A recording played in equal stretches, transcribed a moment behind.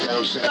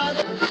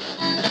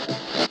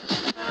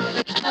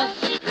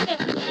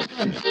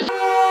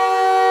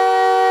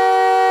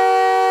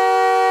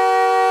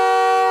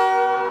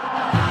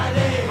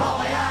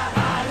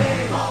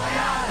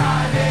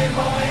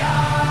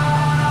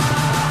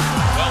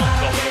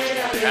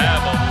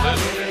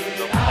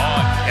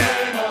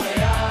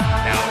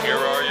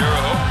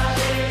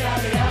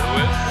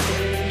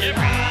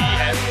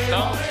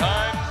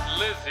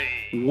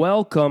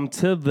Welcome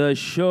to the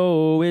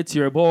show. It's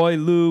your boy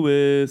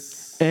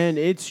Lewis. And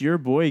it's your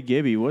boy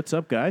Gibby. What's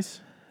up,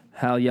 guys?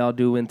 How y'all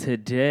doing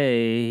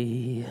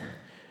today?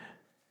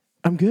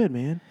 I'm good,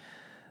 man.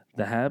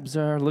 The Habs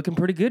are looking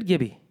pretty good,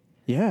 Gibby.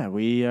 Yeah,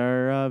 we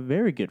are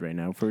very good right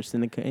now. First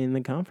in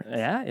the conference.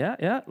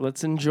 Yeah.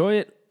 Let's enjoy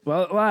it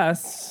while it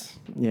lasts.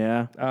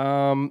 Yeah.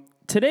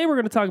 Today we're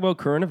going to talk about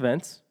current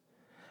events,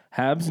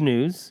 Habs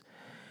news.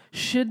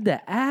 Should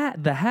the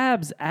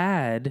Habs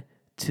add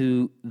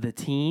to the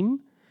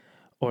team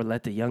or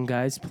let the young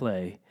guys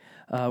play?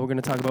 We're going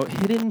to talk about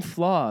hidden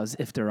flaws,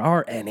 if there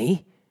are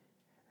any.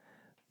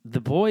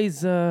 The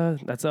boys,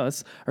 that's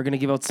us, are going to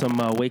give out some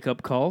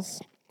wake-up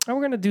calls. And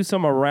we're going to do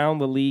some around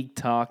the league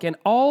talk and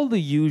all the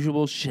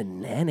usual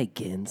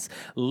shenanigans.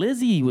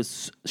 Lizzie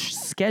was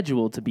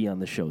scheduled to be on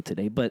the show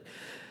today, but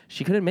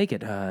she couldn't make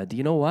it. Do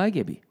you know why,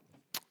 Gibby?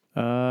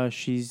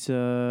 She's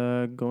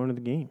going to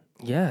the game.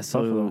 Yeah, so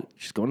Buffalo.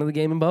 she's going to the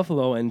game in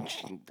Buffalo, and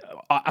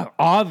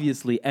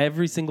obviously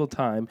every single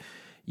time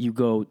you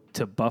go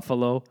to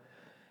Buffalo,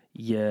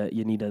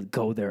 you need to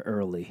go there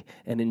early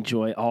and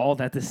enjoy all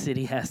that the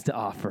city has to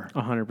offer.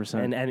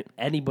 100%. And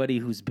anybody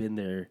who's been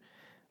there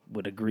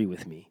would agree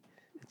with me.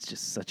 It's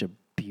just such a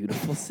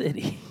beautiful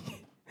city.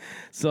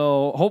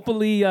 So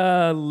hopefully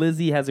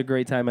Lizzie has a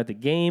great time at the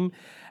game,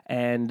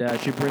 and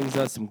she brings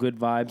us some good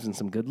vibes and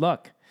some good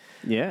luck.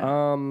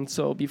 Yeah.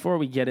 So before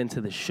we get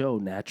into the show,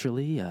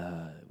 naturally, we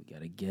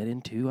got to get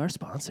into our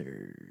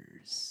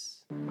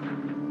sponsors.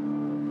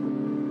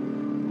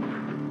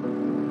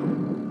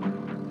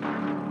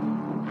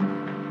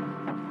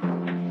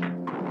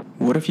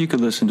 What if you could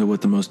listen to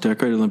what the most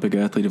decorated Olympic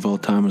athlete of all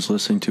time was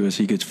listening to as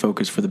he gets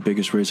focused for the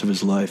biggest race of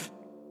his life?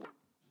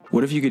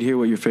 What if you could hear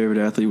what your favorite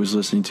athlete was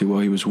listening to while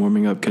he was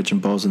warming up catching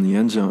balls in the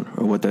end zone,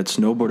 or what that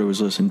snowboarder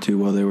was listening to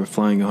while they were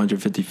flying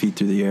 150 feet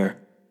through the air?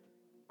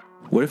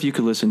 What if you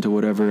could listen to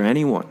whatever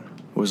anyone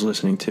was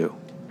listening to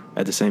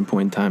at the same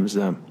point in time as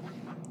them?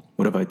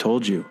 What if I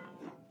told you?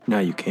 Now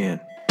you can.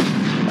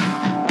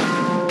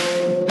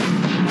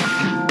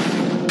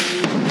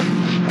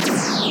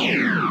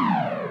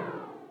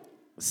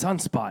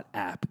 Sunspot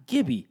app.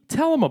 Gibby,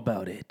 tell them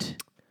about it.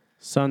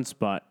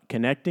 Sunspot,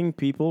 connecting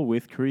people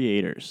with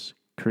creators.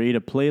 Create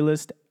a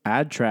playlist,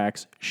 add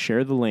tracks,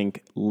 share the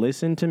link,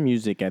 listen to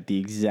music at the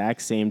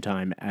exact same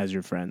time as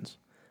your friends.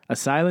 A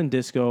silent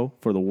disco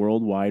for the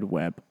World Wide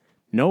Web.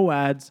 No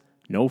ads,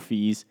 no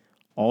fees,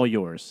 all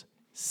yours.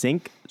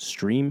 Sync,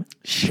 stream,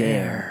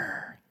 share.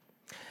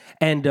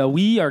 And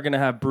we are going to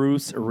have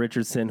Bruce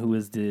Richardson, who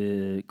is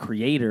the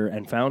creator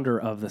and founder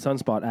of the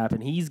Sunspot app,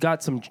 and he's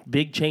got some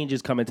big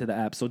changes coming to the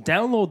app. So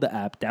download the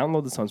app,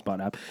 download the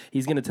Sunspot app.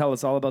 He's going to tell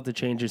us all about the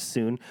changes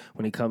soon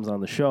when he comes on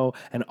the show.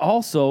 And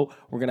also,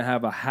 we're going to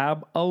have a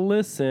Have a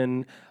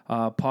Listen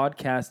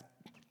podcast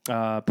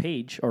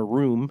page or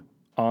room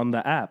on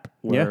the app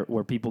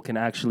where people can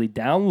actually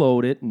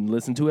download it and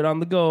listen to it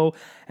on the go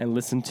and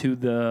listen to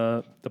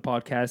the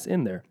podcast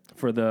in there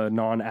for the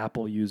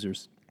non-Apple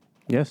users.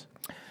 Yes.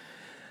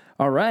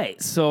 All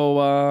right,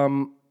 so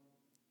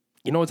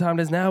you know what time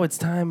it is now? It's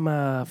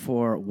time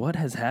for what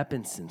has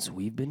happened since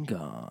we've been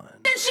gone.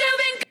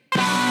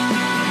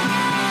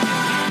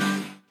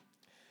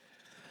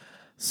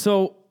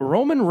 So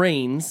Roman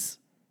Reigns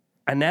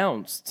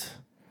announced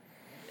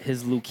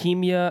his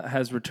leukemia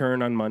has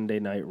returned on Monday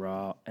Night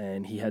Raw,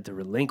 and he had to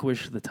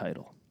relinquish the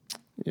title.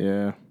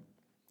 Yeah.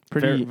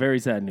 Very, very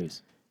sad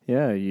news.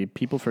 Yeah,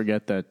 people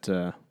forget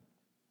that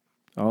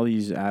all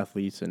these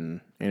athletes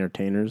and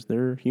entertainers,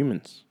 they're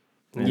humans.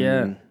 And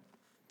yeah.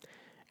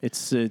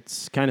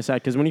 It's kind of sad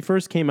because when he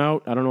first came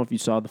out, I don't know if you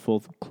saw the full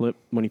clip.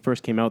 When he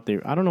first came out,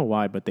 I don't know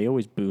why, but they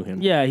always boo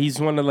him. Yeah,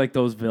 he's one of like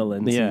those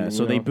villains. Yeah,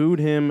 so they booed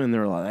him and they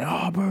were like,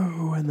 oh,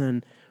 boo. And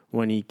then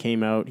when he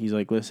came out, he's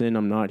like, listen,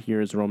 I'm not here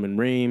as Roman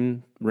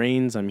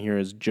Reigns. I'm here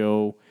as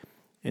Joe.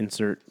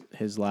 Insert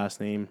his last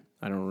name.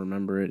 I don't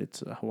remember it.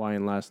 It's a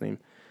Hawaiian last name.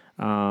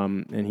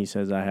 And he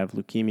says, I have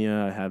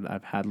leukemia.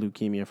 I've had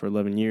leukemia for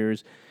 11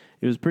 years.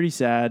 It was pretty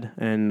sad.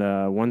 And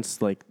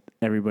once like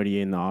everybody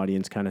in the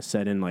audience kind of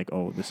set in like,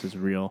 oh, this is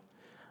real,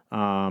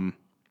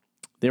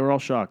 they were all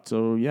shocked.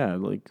 So yeah,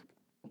 like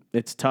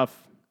it's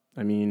tough.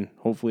 I mean,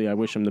 hopefully I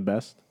wish him the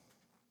best.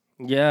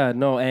 Yeah,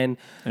 no, and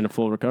a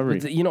full recovery.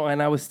 You know, and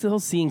I was still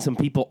seeing some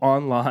people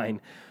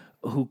online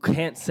who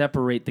can't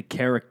separate the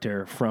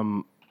character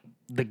from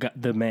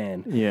the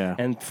man. Yeah.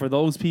 And for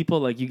those people,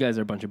 like, you guys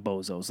are a bunch of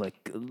bozos.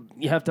 Like,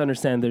 you have to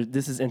understand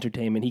this is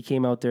entertainment. He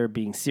came out there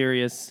being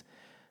serious,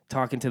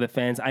 talking to the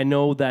fans. I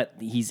know that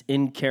he's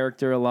in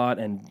character a lot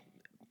and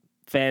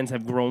fans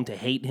have grown to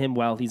hate him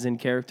while he's in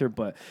character,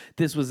 but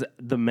this was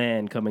the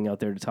man coming out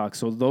there to talk.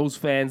 So those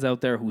fans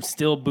out there who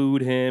still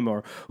booed him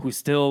or who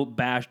still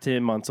bashed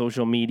him on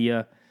social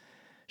media,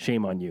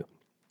 shame on you.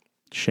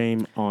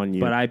 Shame on you.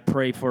 But I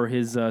pray for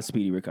his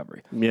speedy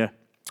recovery. Yeah.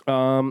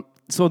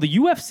 So the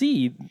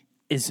UFC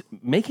is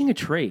making a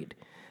trade.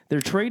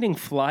 They're trading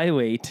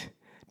flyweight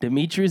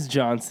Demetrius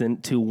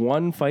Johnson to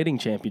one fighting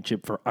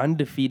championship for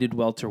undefeated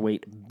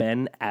welterweight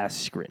Ben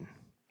Askren.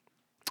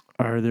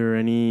 Are there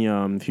any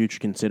future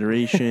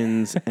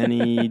considerations,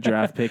 any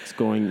draft picks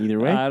going either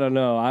way? I don't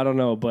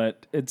know,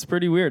 but it's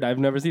pretty weird. I've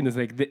never seen this.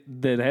 Like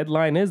the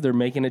headline is they're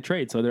making a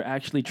trade, so they're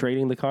actually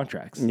trading the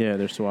contracts. Yeah,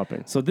 they're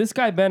swapping. So this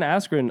guy Ben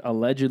Askren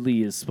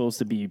allegedly is supposed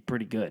to be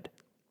pretty good.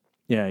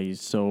 Yeah,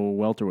 he's so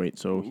welterweight,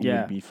 so he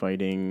would be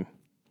fighting.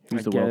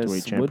 Who's the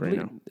welterweight champ right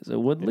now? Is it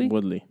Woodley?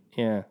 Woodley.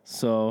 Yeah.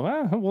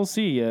 So we'll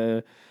see.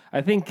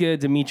 I think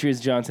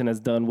Demetrius Johnson has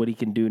done what he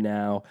can do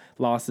now.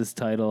 Lost his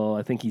title.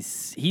 I think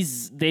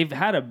they've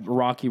had a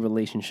rocky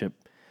relationship,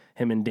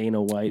 him and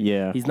Dana White.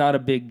 Yeah. He's not a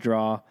big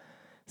draw,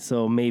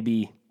 so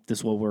maybe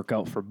this will work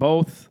out for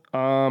both.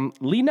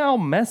 Lionel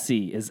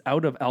Messi is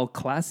out of El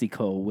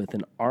Clasico with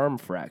an arm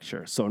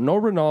fracture. So no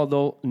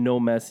Ronaldo, no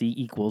Messi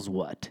equals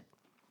what?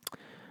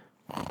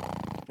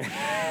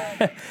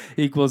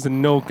 Equals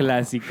no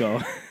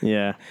Clasico.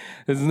 Yeah.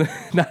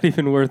 It's not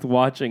even worth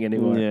watching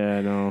anymore.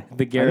 Yeah, no.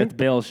 The Gareth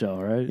Bale show,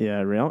 right?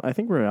 Yeah, I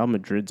think Real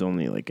Madrid's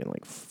only in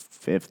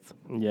fifth.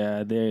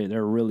 Yeah,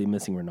 they're really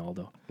missing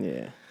Ronaldo.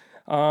 Yeah.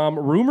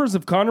 Rumors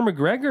of Conor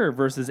McGregor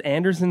versus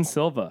Anderson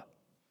Silva.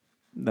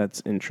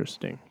 That's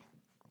interesting.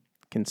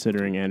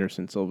 Considering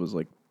Anderson Silva's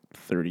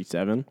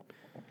 37.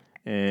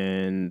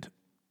 And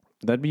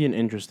that'd be an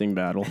interesting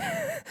battle.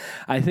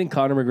 I think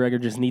Conor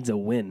McGregor just needs a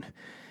win.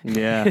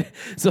 Yeah.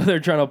 So they're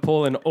trying to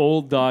pull an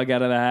old dog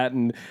out of the hat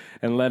and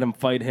let him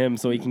fight him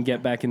so he can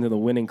get back into the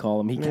winning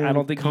column. I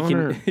don't think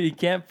he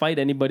can't fight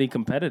anybody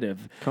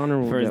competitive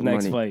Conor for his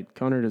next fight.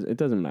 Conor it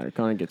doesn't matter.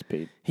 Conor gets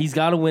paid. He's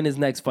got to win his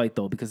next fight,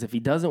 though, because if he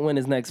doesn't win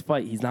his next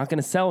fight, he's not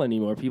going to sell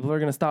anymore. People are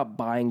going to stop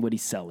buying what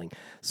he's selling.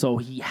 So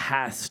he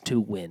has to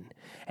win.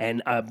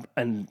 And a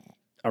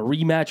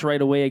rematch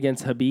right away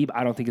against Habib,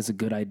 I don't think is a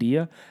good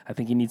idea. I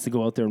think he needs to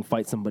go out there and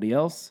fight somebody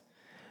else.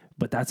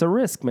 But that's a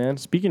risk, man.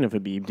 Speaking of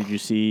Habib, did you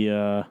see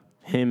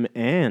him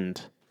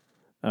and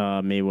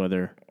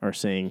Mayweather are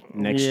saying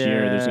next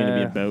year there's going to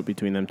be a bout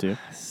between them two?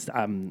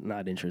 I'm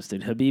not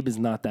interested. Habib is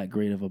not that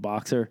great of a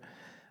boxer.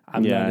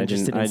 I'm not I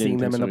interested didn't in seeing them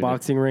think in the so either.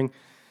 boxing ring.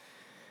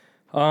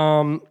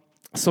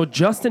 So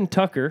Justin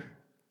Tucker,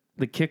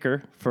 the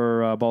kicker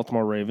for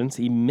Baltimore Ravens,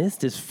 he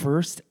missed his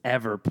first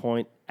ever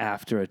point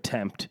after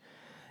attempt.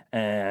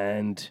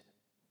 And,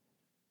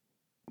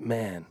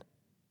 man,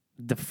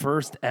 the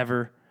first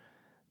ever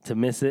to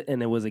miss it,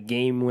 and it was a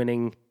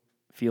game-winning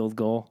field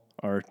goal.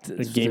 Or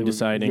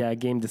game-deciding. Yeah,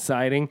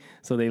 game-deciding.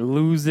 So they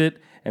lose it,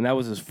 and that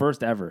was his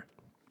first ever.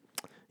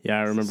 Yeah,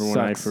 I remember when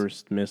I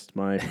first missed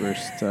my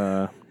first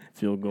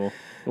field goal.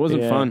 It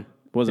wasn't fun.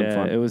 It wasn't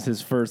fun. It was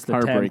his first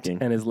attempt Heartbreaking.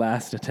 and his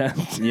last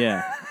attempt.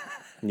 Yeah.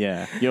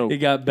 Yeah. Yo, He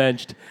got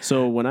benched.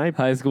 so when I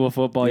High school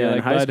football, Yeah, you're in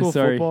like, high "Bud, school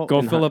sorry, football- go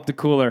in fill up the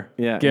cooler."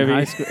 in Gibby.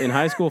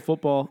 high school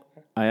football,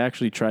 I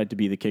actually tried to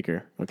be the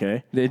kicker,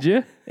 okay? Did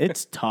you?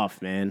 It's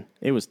tough, man.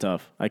 It was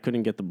tough. I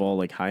couldn't get the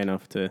ball high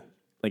enough to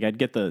I'd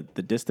get the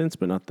distance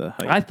but not the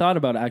height. I thought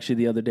about it actually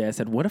the other day. I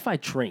said, what if I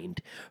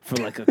trained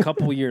for a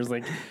couple years,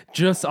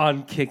 just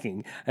on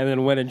kicking, and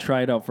then went and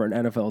tried out for an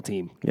NFL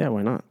team? Yeah,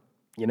 why not?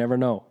 You never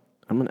know.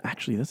 I'm gonna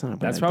actually. That's not a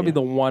bad That's probably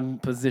idea. the one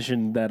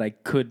position that I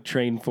could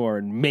train for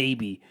and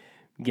maybe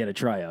get a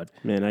tryout.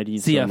 Man, I'd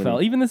eat CFL, so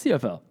many, even the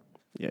CFL.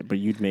 Yeah, but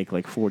you'd make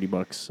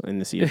 $40 in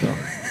the CFL.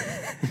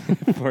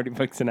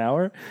 $40 an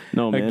hour?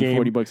 No, A man, game.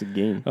 $40 a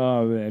game.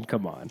 Oh, man,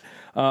 come on.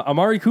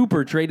 Amari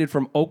Cooper traded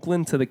from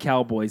Oakland to the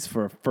Cowboys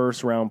for a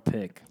first-round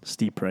pick.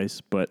 Steep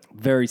price, but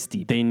Very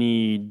steep. they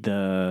need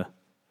the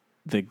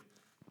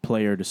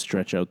player to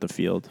stretch out the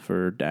field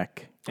for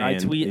Dak. I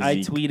and Zeke.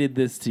 tweeted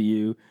this to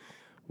you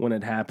when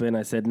it happened.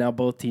 I said, now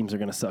both teams are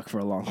going to suck for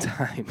a long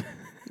time.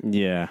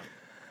 Yeah.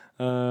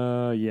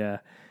 Yeah.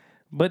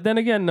 But then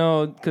again,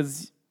 no,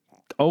 because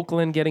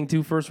Oakland getting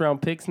 2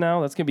 first-round picks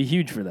now, that's going to be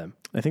huge for them.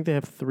 I think they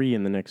have 3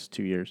 in the next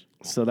 2 years.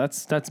 So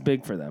that's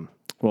big for them.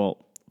 Well,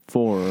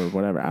 4 or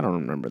whatever. I don't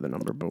remember the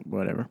number, but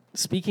whatever.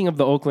 Speaking of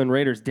the Oakland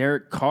Raiders,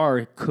 Derek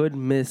Carr could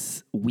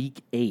miss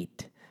Week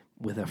 8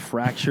 with a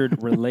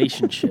fractured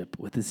relationship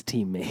with his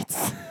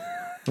teammates.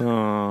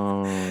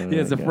 Oh, He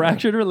has a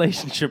fractured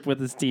relationship with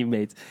his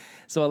teammates.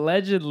 So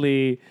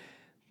allegedly,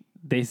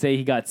 they say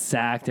he got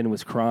sacked and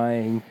was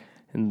crying,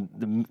 and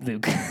the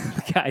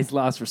guys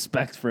lost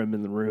respect for him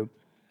in the room.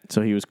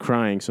 So he was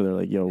crying. So they're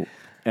like, "Yo,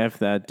 F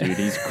that dude.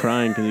 He's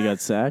crying because he got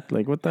sacked.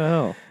 Like, what the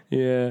hell?"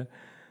 Yeah.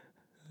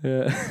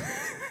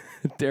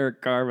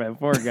 Derek Carr, man,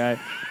 poor guy.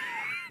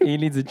 He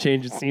needs a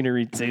change of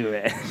scenery too,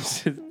 man.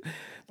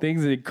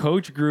 Things that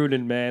Coach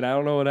Gruden, man, I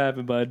don't know what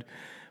happened, bud.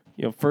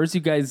 First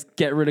you guys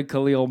get rid of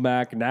Khalil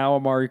Mack, now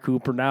Amari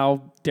Cooper,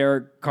 now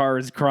Derek Carr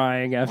is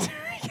crying after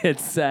he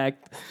gets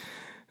sacked.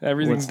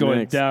 Everything's What's going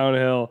next?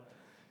 downhill.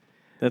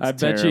 That's I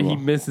bet you he terrible.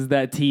 misses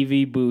that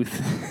TV booth.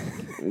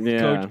 Yeah.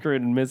 Coach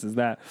Gruden misses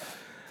that.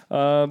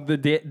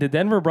 The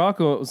Denver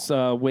Broncos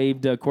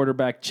waived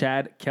quarterback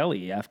Chad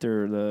Kelly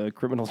after the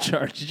criminal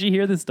charge. Did you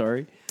hear the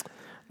story?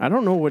 I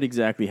don't know what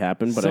exactly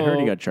happened, but I heard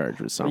he So- got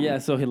charged with something. Yeah,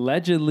 so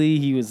allegedly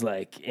he was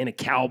like in a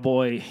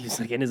cowboy. He's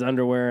like in his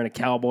underwear and a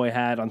cowboy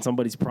hat on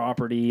somebody's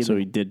property. So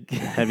he did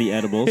heavy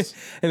edibles.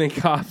 And then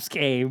cops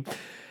came,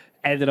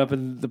 ended up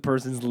in the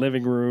person's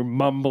living room,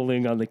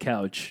 mumbling on the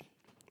couch.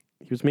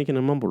 He was making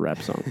a mumble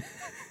rap song.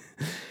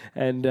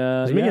 And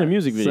He's making a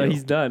music video. So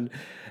he's done.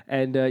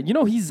 And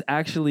he's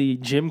actually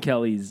Jim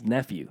Kelly's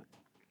nephew.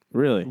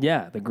 Really?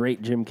 Yeah, the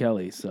great Jim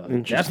Kelly. So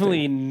Interesting.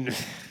 definitely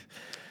not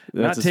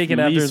That's his taking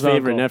after least his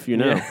favorite uncle. nephew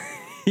now.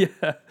 Yeah.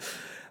 Yeah.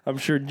 I'm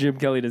sure Jim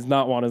Kelly does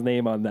not want his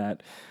name on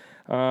that.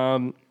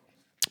 The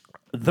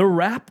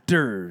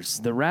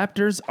Raptors. The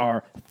Raptors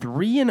are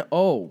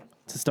 3-0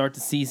 to start the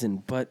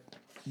season, but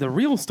the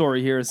real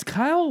story here is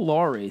Kyle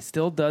Lowry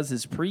still does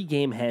his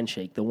pregame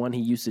handshake, the one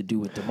he used to do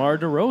with DeMar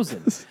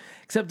DeRozan.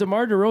 Except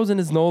DeMar DeRozan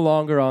is no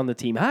longer on the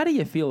team. How do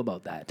you feel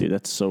about that? Dude,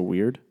 that's so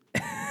weird.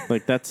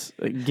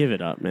 Give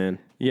it up, man.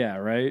 Yeah,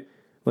 right?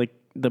 Like,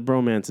 the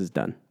bromance is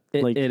done.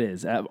 It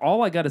is.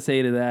 All I got to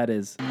say to that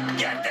is,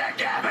 get that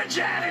garbage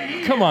out of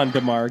here. Come on,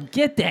 DeMar.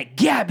 Get that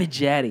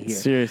garbage out of here.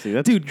 Seriously,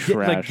 that's Dude,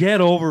 trash. get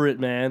over it,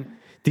 man.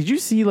 Did you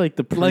see, like,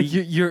 the Like,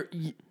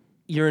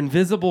 your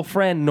invisible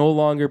friend no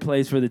longer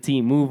plays for the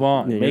team. Move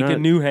on. Yeah, Make a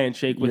new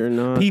handshake you're with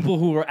not- people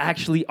who are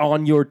actually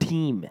on your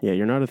team. Yeah,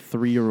 you're not a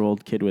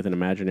 3-year-old kid with an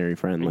imaginary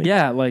friend. Like,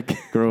 Yeah, like,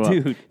 grow up.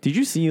 dude. Did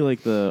you see,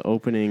 like, the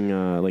opening,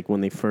 like, when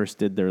they first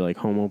did their, like,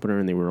 home opener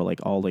and they were, like,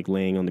 all, like,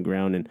 laying on the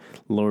ground and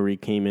Lowry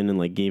came in and,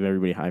 like, gave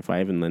everybody a high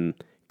five and then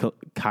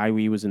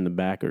Kawhi was in the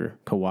back, or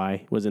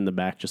Kawhi was in the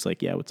back, just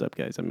like, yeah, what's up,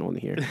 guys? I'm only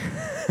here.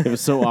 It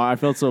was so I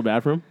felt so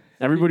bad for him.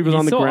 Everybody was He's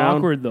on the so ground.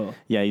 awkward, though.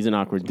 Yeah, he's an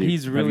awkward dude.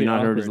 He's Have really you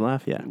not heard his awkward.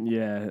 laugh? Yeah.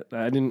 Yeah,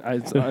 I didn't.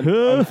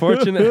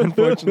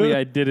 Unfortunately,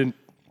 I didn't.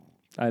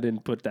 I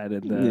didn't put that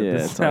in the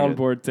it's all good.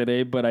 soundboard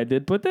today, but I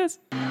did put this.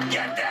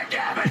 Get that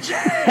garbage.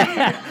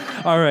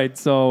 All right,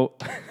 so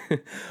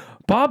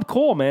Bob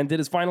Cole, man, did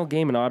his final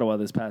game in Ottawa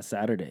this past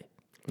Saturday,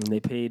 and they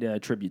paid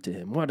tribute to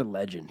him. What a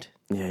legend!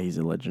 Yeah, he's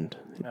a legend.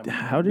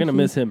 I'm gonna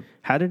miss him.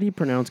 How did he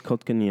pronounce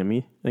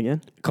Kotkaniemi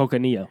again?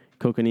 Coconillo.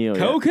 Coconillo.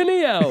 Yeah.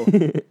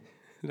 Coconillo.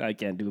 I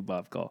can't do a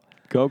Bob Cole.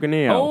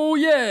 Coconillo. Oh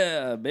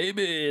yeah,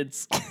 baby,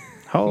 it's.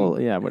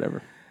 Yeah,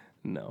 whatever.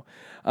 No.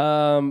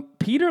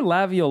 Peter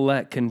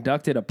Laviolette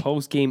conducted a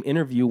post-game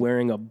interview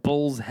wearing a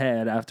bull's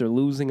head after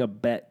losing a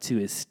bet to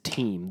his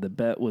team. The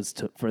bet was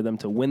for them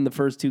to win the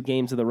first 2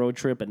 games of the road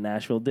trip, and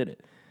Nashville did it.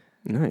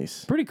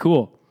 Nice. Pretty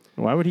cool.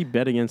 Why would he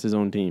bet against his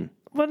own team?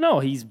 But no,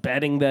 he's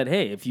betting that,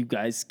 hey, if you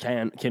guys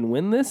can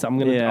win this,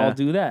 I'll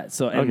do that.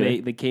 So and Okay.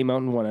 they came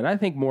out and won it. I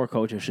think more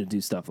coaches should do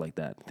stuff like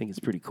that. I think it's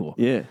pretty cool.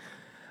 Yeah.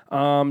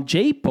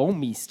 Jay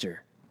Bomeister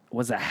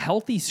was a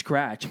healthy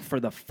scratch for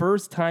the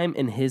first time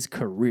in his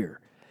career.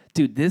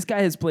 Dude, this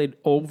guy has played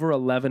over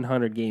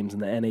 1,100 games in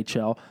the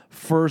NHL.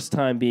 First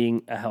time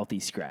being a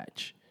healthy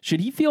scratch. Should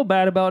he feel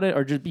bad about it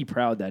or just be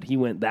proud that he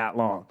went that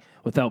long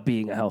without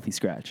being a healthy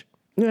scratch?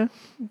 Yeah.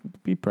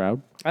 Be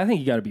proud. I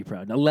think you got to be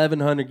proud.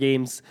 1,100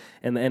 games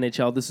in the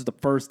NHL. This is the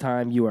first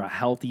time you were a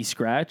healthy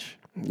scratch.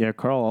 Yeah,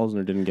 Carl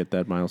Alsner didn't get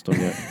that milestone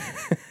yet.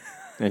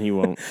 And he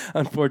won't.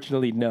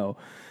 Unfortunately, no.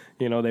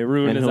 You know, they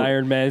ruined And his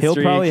Iron Man He'll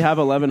streak. probably have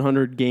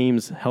 1,100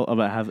 games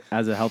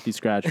as a healthy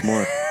scratch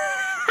more.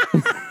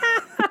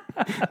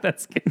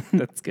 That's good.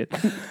 That's good.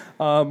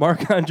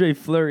 Marc-Andre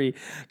Fleury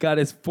got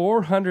his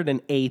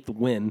 408th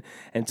win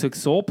and took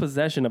sole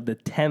possession of the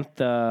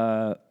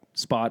 10th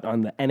spot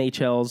on the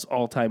NHL's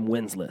all-time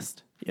wins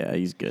list. Yeah,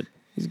 he's good.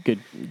 He's a good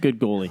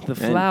goalie. The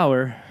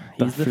flower.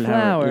 He's the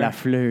flower. La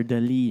fleur de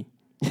lis.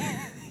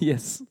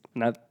 Yes.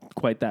 Not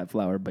quite that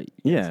flower, but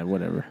Yeah,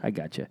 whatever. I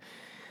got you.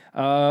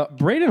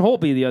 Braden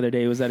Holtby the other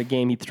day was at a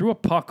game. He threw a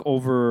puck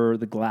over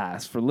the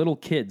glass for little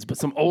kids, but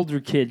some older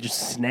kid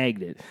just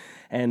snagged it.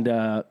 And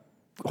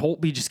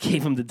Holtby just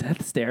gave him the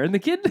death stare. And the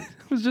kid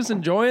was just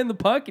enjoying the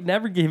puck and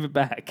never gave it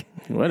back.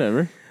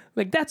 Whatever.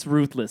 Like, that's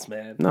ruthless,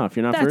 man. No, if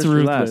you're not That's first,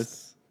 you're last.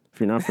 ruthless. If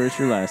you're not first,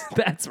 you're last.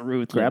 That's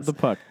ruthless. Grab the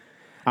puck.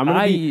 I'm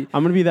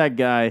gonna be that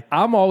guy.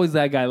 I'm always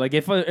that guy. Like,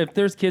 if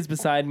there's kids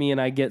beside me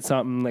and I get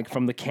something like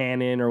from the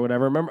cannon or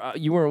whatever. Remember,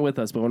 you weren't with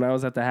us, but when I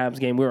was at the Habs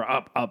game, we were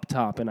up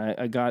top, and I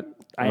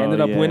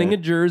ended up yeah. winning a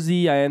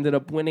jersey. I ended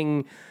up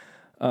winning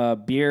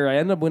beer. I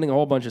ended up winning a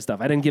whole bunch of stuff.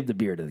 I didn't give the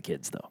beer to the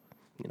kids though.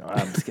 You know,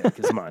 I'm just kidding.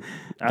 Come on,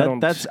 I don't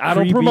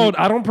promote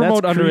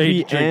that's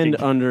underage creepy and drinking.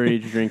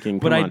 underage drinking.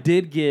 But Come I on.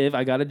 did give.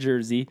 I got a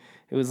jersey.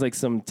 It was like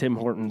some Tim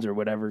Hortons or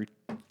whatever.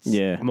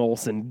 Yeah.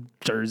 Molson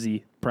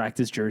jersey,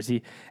 practice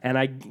jersey, and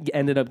I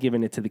ended up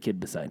giving it to the kid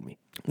beside me.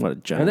 What a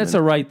And gentleman. that's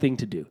the right thing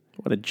to do.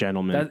 What a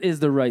gentleman. That is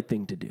the right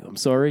thing to do. I'm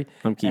sorry.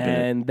 I'm keeping it.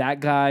 And that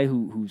guy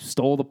who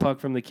stole the puck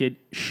from the kid,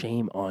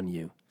 shame on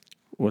you.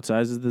 What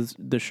size is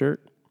the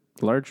shirt?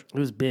 Large? It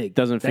was big.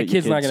 Doesn't that fit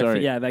kid's your not kid, gonna sorry.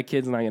 fit. Yeah, that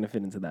kid's not gonna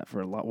fit into that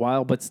for a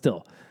while. But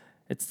still,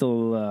 it's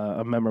still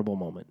a memorable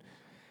moment.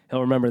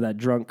 He'll remember that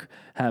drunk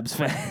Habs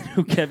fan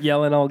who kept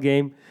yelling all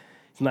game.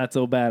 It's not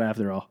so bad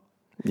after all.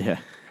 Yeah.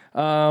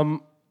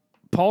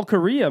 Paul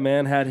Correa,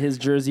 man, had his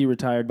jersey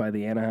retired by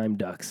the Anaheim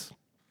Ducks.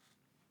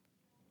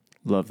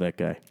 Love that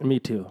guy. Me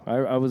too.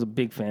 I was a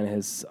big fan of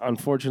his.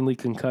 Unfortunately,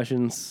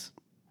 concussions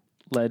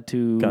led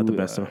to... Got the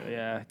best of him.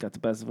 Yeah, got the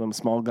best of him.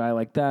 Small guy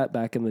like that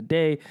back in the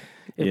day.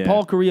 If Yeah.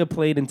 Paul Correa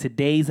played in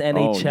today's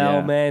NHL,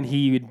 yeah. man,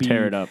 he would be...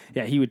 Tear it up.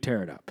 Yeah, he would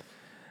tear it up.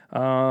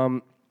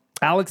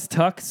 Alex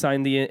Tuck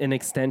signed an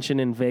extension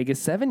in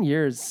Vegas, 7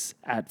 years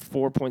at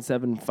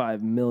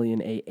 $4.75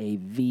 million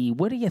AAV.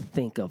 What do you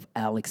think of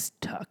Alex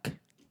Tuck?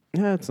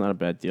 Yeah, it's not a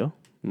bad deal.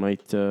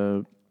 Might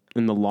in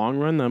the long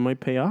run that might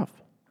pay off.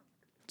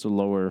 It's a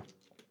lower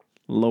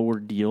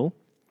deal.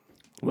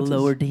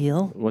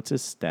 Deal? What's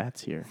his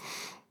stats here?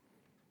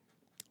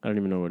 I don't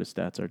even know what his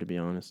stats are, to be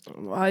honest.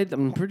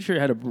 I'm pretty sure he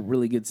had a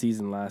really good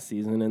season last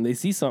season, and they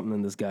see something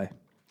in this guy.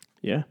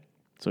 Yeah.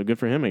 So good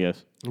for him, I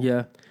guess.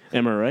 Yeah.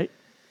 Am I right?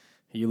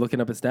 Are you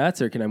looking up his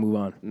stats, or can I move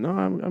on? No,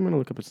 I'm going to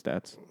look up his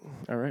stats.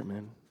 All right,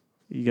 man.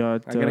 You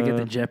got I gotta get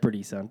the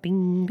Jeopardy sound.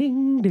 Ding,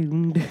 ding,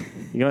 ding, ding.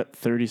 you got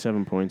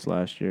 37 points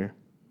last year.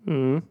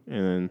 Mhm.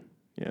 And then,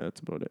 yeah, that's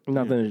about it.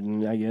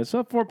 Nothing, I guess. So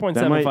That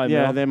 4.75 might,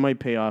 mil. that might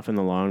pay off in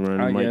the long run.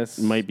 I might, guess.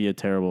 Might be a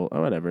terrible...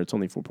 Oh, whatever. It's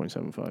only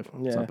 4.75. It's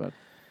Yeah. not bad.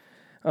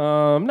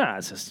 Nah,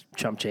 it's just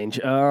chump change.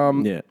 Yeah.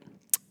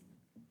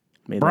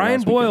 Made that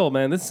Brian last Boyle,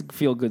 man, this is a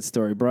feel-good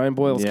story. Brian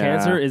Boyle's Yeah.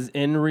 cancer is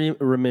in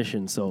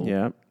remission, so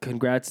Yeah.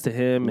 congrats to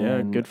him. Yeah,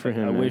 and good for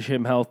him, I man. wish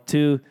him health,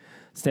 too.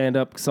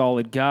 Stand-up,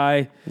 solid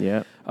guy.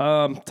 Weekend.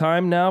 Yeah.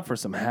 Time now for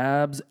some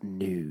Habs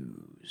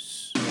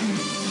news.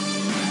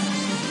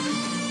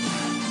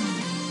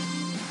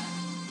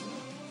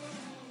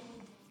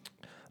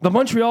 The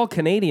Montreal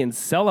Canadiens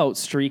sellout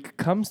streak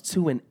comes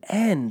to an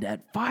end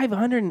at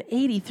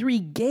 583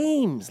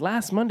 games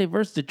last Monday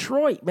versus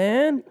Detroit,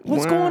 man.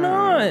 What's going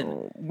on?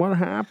 What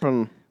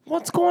happened?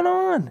 What's going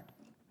on?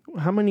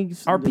 How many...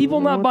 Are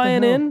people not what the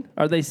buying hell? in?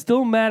 Are they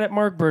still mad at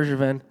Mark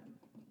Bergevin?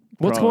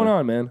 What's Probably. going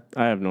on, man?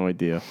 I have no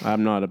idea.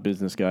 I'm not a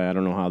business guy. I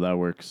don't know how that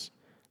works.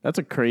 That's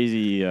a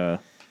crazy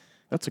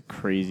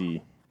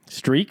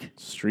Streak?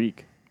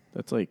 streak.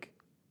 That's like...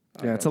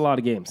 Yeah, it's a lot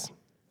of games.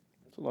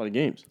 It's a lot of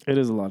games. It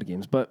is a lot of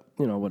games, but,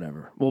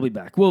 whatever. We'll be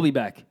back.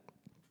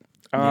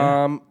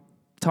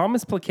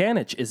 Thomas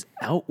Plekanec is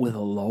out with a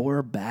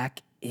lower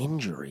back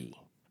injury.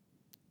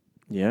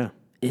 Yeah.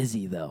 Is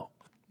he, though?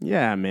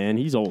 Yeah, man.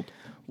 He's old.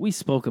 We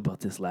spoke about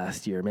this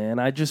last year, man.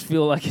 I just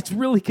feel like it's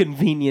really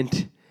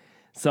convenient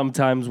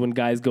sometimes when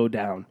guys go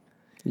down.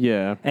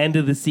 Yeah. End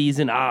of the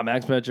season,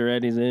 Max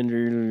Pacioretty's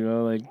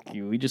injured,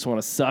 we just want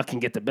to suck and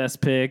get the best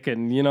pick,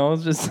 and,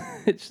 it's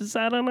just,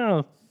 I don't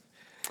know.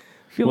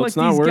 I feel Well, like it's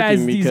not these working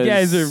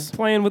guys because- are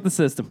playing with the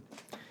system.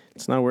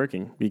 It's not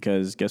working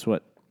because guess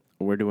what?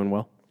 We're doing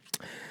well.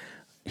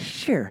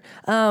 Sure.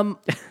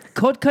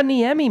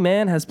 Kotkaniemi,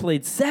 man, has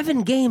played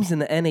 7 games in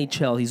the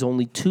NHL. He's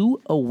only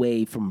 2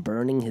 away from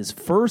burning his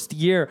first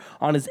year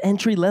on his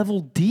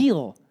entry-level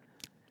deal.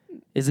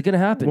 Is it going to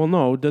happen? Well,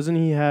 no. Doesn't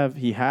he have...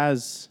 He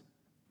has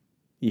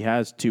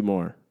 2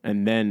 more.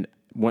 And then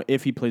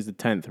if he plays the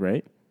 10th,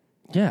 right?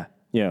 yeah.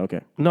 Yeah,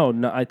 okay. No,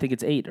 I think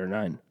it's 8 or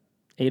 9.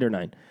 8 or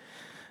 9.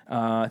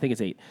 I think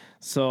it's 8.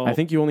 So I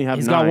think you only have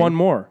he's 9. got one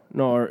more.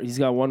 No, or he's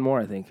got one more,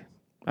 I think.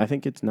 I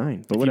think it's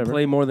 9, but If whatever. you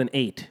play more than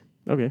 8.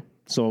 Okay.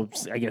 So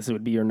I guess it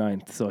would be your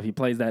 9th. So if he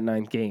plays that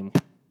 9th game,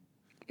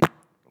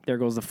 there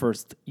goes the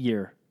first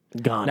year.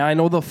 Gone. Now, I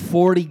know the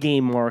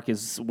 40-game mark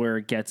is where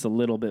it gets a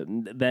little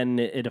bit, then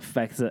it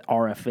affects the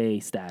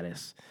RFA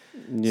status.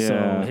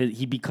 Yeah. So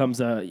he becomes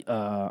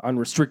a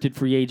unrestricted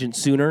free agent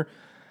sooner.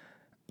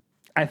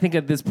 I think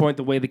at this point,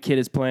 the way the kid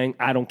is playing,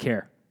 I don't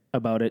care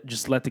about it.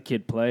 Just let the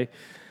kid play.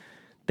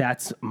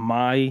 That's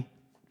my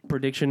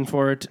prediction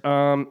for it.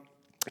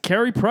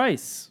 Carey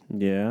Price.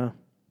 Yeah.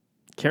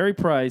 Carey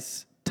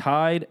Price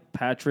tied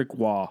Patrick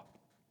Waugh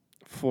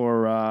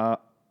for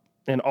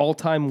an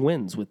all-time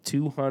wins with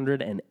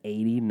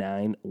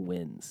 289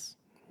 wins.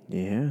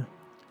 Yeah.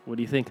 What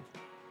do you think?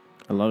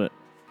 I love it.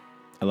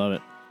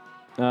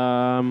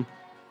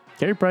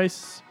 Carey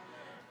Price,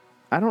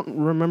 I don't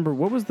remember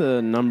what was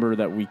the number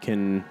that we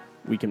can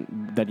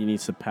that he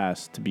needs to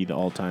pass to be the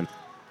all-time.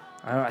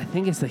 I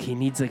think it's like he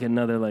needs like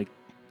another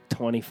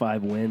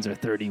 25 wins or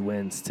 30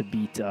 wins to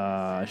beat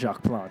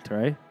Jacques Plante,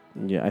 right?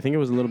 Yeah, I think it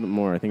was a little bit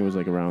more. I think it was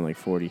around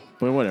 40.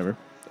 But whatever.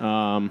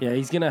 Yeah,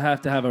 he's gonna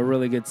have to have a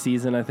really good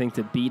season, I think,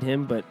 to beat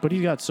him. But But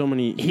he's got so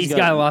many. he's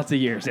got lots of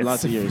years. It's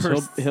Lots of the years.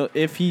 first- He'll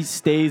if he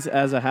stays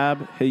as a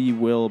Hab, he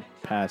will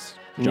pass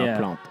Jacques Yeah.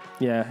 Plante.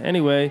 Yeah.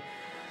 Anyway,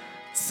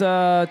 it's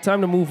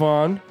time to move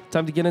on.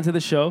 Time to get into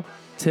the show.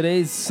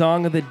 Today's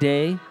song of the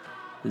day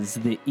is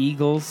the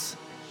Eagles'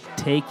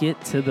 "Take It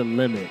to the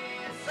Limit."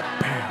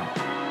 Take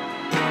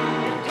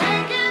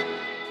it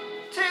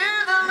to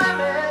the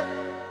limit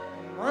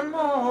one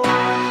more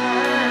time.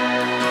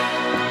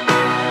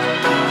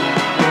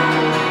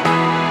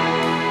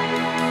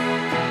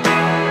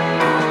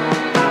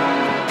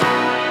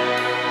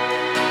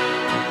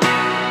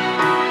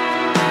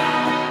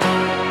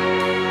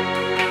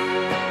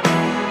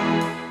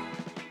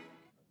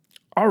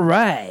 All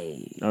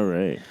right. All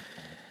right.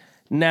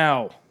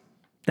 Now,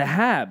 the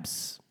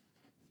Habs,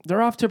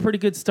 they're off to a pretty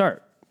good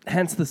start,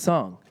 hence the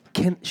song.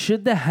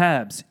 Should the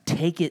Habs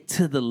take it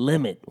to the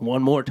limit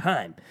one more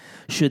time?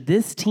 Should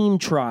this team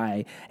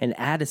try and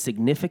add a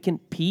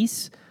significant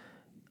piece,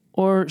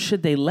 or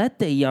should they let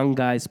the young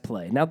guys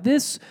play? Now,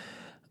 this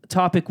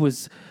topic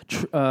was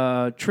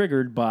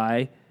triggered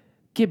by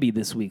Gibby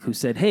this week, who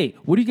said, hey,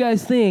 what do you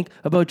guys think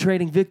about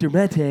trading Victor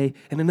Mete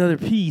and another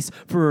piece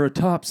for a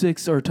top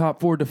 6 or top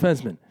 4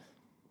 defenseman?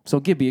 So,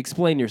 Gibby,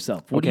 explain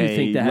yourself. What do you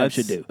think the Habs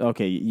should do?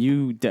 Okay,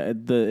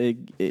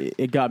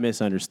 it got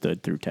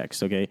misunderstood through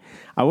text. Okay,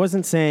 I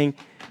wasn't saying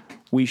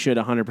we should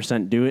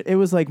 100% do it. It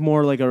was like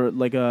more like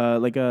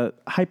a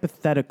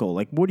hypothetical.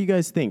 Like, what do you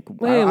guys think?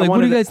 Hey,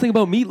 what do you guys think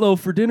about meatloaf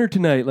for dinner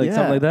tonight? Like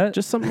something like that.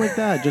 Just something like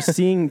that. Just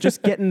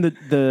getting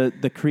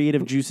the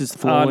creative juices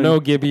flowing.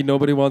 No, Gibby,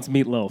 nobody wants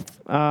meatloaf.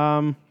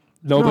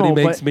 Nobody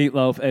makes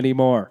meatloaf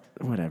anymore.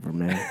 Whatever,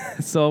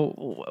 man.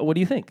 So, what do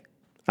you think?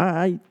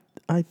 I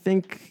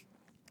think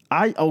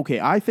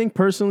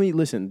personally,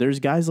 listen, there's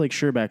guys like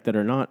Sherbak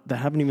that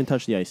haven't even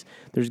touched the ice.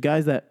 There's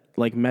guys that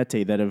like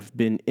Mete that have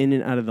been in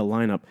and out of the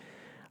lineup.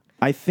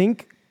 I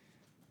think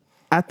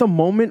at the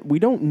moment we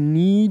don't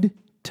need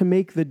to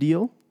make the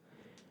deal,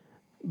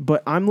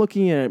 but I'm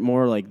looking at it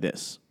more like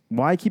this.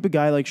 Why keep a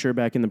guy like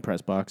Sherbak in the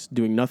press box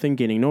doing nothing,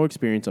 getting no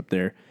experience up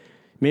there?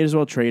 May as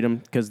well trade him,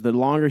 because the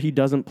longer he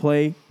doesn't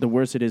play, the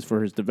worse it is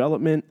for his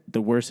development,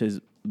 the worse his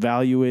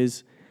value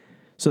is.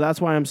 So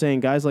that's why I'm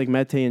saying guys like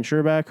Mete and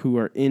Sherbak, who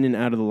are in and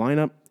out of the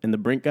lineup, and the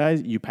Brink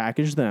guys, you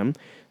package them.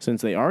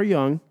 Since they are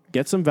young,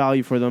 get some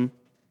value for them.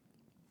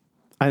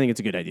 I think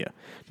it's a good idea.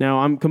 Now,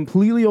 I'm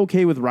completely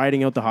okay with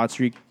riding out the hot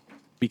streak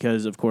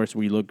because, of course,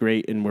 we look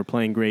great and we're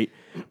playing great.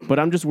 But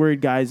I'm just worried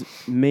guys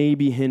may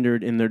be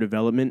hindered in their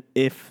development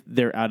if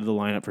they're out of the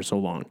lineup for so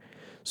long.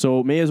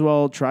 So may as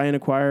well try and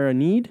acquire a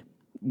need,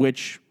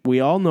 which we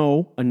all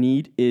know a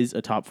need is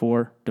a top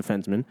 4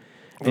 defenseman.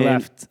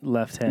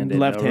 Left-handed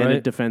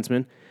right?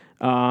 defenseman.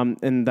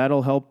 And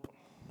that'll help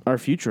our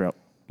future out.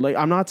 Like,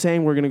 I'm not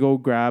saying we're going to go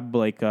grab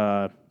like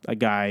a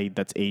guy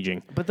that's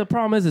aging. But the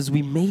problem is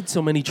we made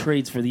so many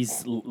trades for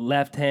these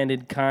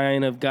left-handed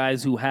kind of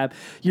guys who have.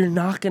 You're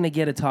not going to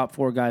get a top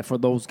 4 guy for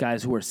those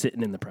guys who are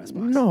sitting in the press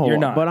box. No, you're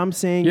not. But I'm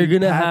saying you're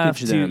going to have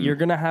package them. You're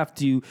going to have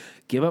to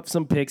give up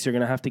some picks. You're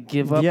going to have to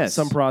give up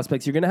some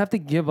prospects. You're going to have to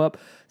give up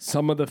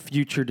some of the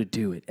future to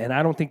do it. And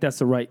I don't think that's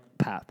the right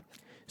path.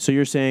 So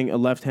you're saying a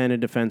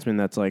left-handed defenseman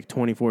that's like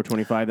 24,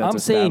 25, that's I'm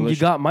saying you established?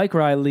 got Mike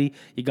Riley,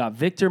 you got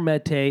Victor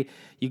Mete,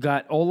 you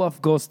got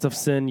Olaf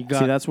Gustafsson, you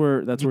got. See, that's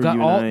where you you got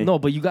and all I. no,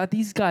 but you got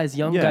these guys,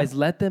 young guys.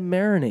 Let them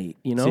marinate.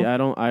 You know. See,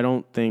 I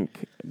don't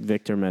think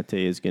Victor Mete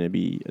is going to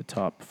be a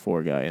top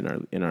 4 guy in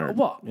our.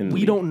 Well, in the we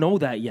league. don't know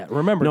that yet.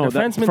 Remember, No,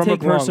 defensemen from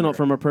take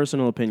longer. a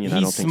personal opinion. I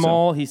don't He's think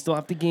small. He still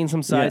have to gain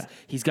some size. Yeah.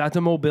 He's got the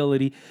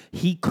mobility.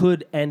 He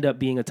could end up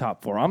being a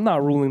top 4. I'm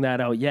not ruling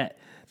that out yet.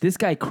 This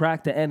guy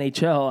cracked the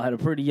NHL at a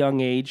pretty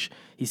young age.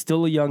 He's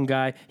still a young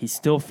guy. He's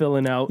still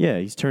filling out. Yeah,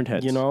 he's turned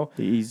heads. You know?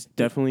 He's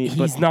definitely.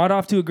 He's not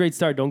off to a great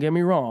start, don't get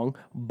me wrong,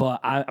 but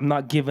I'm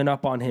not giving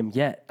up on him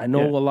yet. I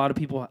know a lot of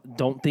people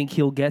don't think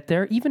he'll get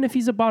there, even if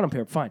he's a bottom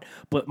pair, fine.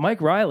 But Mike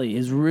Riley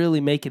is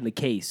really making the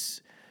case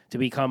to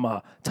become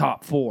a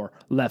top 4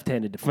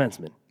 left-handed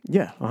defenseman.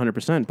 Yeah,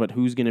 100%. But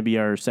who's going to be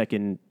our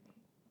second?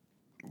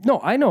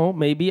 No, I know.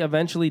 Maybe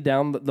eventually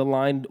down the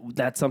line,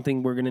 that's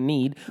something we're going to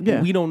need. Yeah.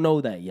 But we don't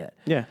know that yet.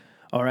 Yeah.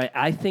 All right.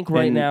 I think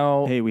right And,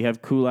 now. Hey, we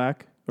have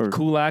Kulak.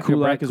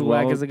 Kulak as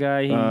well. is a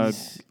guy.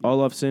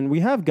 Olofsson.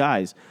 We have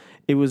guys.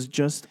 It was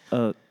just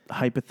a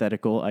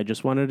hypothetical. I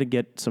just wanted to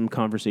get some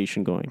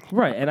conversation going.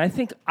 Right. And I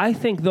think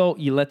though,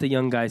 you let the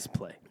young guys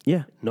play.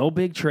 Yeah. No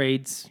big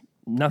trades.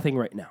 Nothing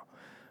right now.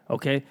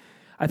 Okay.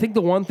 I think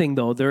the one thing,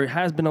 though, there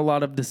has been a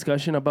lot of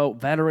discussion about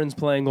veterans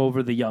playing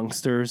over the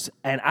youngsters,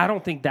 and I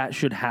don't think that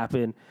should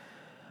happen.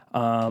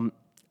 And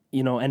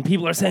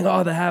people are saying,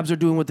 oh, the Habs are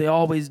doing what they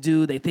always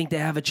do. They think they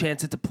have a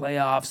chance at the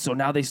playoffs, so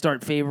now they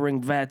start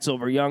favoring vets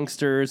over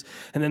youngsters,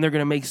 and then they're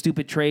going to make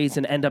stupid trades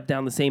and end up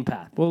down the same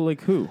path. Well,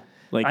 like who?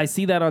 Like I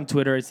see that on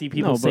Twitter. I see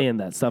people saying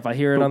that stuff. I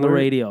hear it on the where-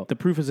 radio. The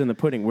proof is in the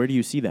pudding. Where do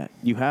you see that?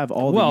 You have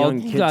all the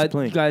young you kids got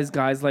playing.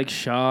 guys like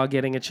Shaw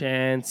getting a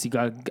chance. You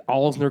got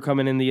Alsner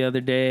coming in the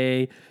other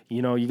day.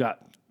 You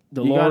got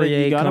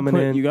Delorier coming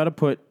in. You got to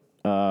put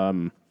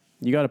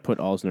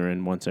Alsner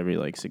in once every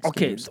like 6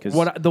 games.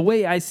 The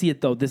way I see it,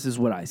 though, this is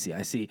what I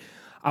see.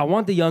 I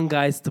want the young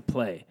guys to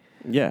play.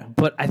 Yeah.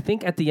 But I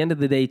think at the end of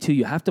the day, too,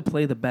 you have to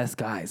play the best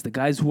guys, the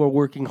guys who are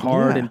working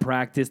hard in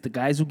practice, the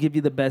guys who give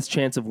you the best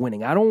chance of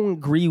winning. I don't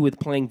agree with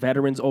playing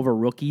veterans over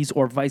rookies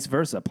or vice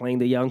versa, playing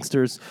the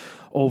youngsters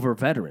over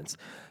veterans.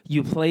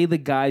 You play the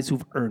guys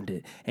who've earned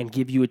it and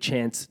give you a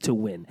chance to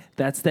win.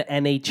 That's the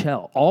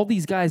NHL. All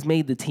these guys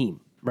made the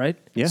team, right?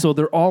 Yeah. So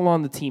they're all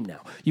on the team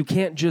now. You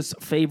can't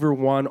just favor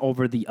one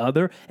over the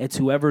other. It's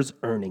whoever's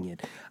earning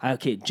it.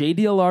 Okay,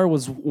 JDLR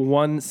was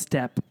one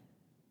step.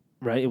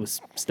 Right? It was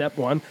step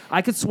 1.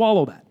 I could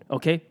swallow that,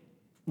 okay?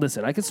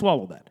 Listen, I could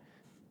swallow that.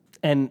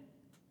 And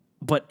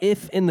But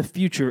if in the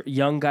future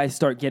young guys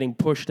start getting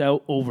pushed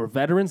out over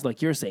veterans,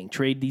 like you're saying,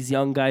 trade these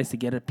young guys to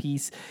get a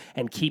piece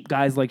and keep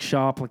guys like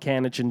Shaw,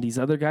 Plekanec, and these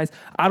other guys,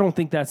 I don't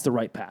think that's the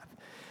right path.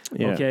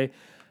 Yeah. Okay.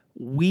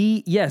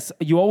 Yes,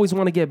 you always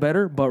want to get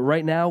better, but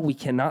right now we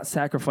cannot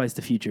sacrifice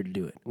the future to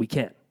do it. We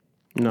can't.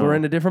 No. We're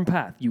in a different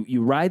path.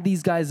 You ride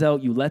these guys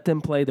out, you let them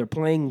play, they're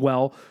playing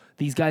well.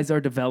 These guys are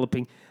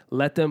developing.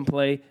 Let them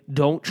play.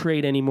 Don't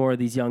trade any more of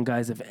these young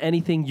guys. If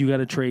anything, you got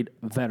to trade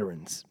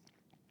veterans.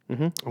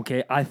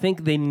 Okay, I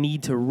think they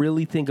need to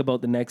really think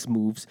about the next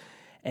moves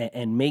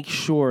and make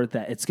sure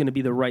that it's going to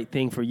be the right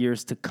thing for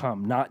years to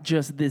come, not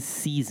just this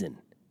season.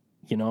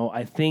 You know,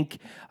 I think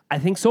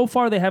so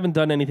far they haven't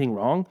done anything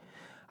wrong.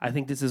 I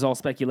think this is all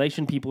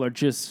speculation. People are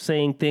just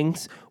saying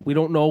things. We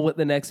don't know what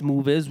the next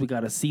move is. We got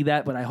to see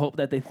that, but I hope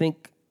that they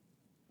think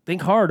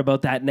hard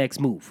about that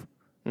next move.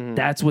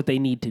 That's what they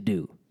need to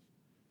do,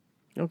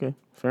 Okay,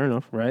 fair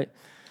enough. right?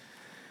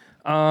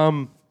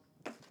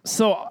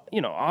 So,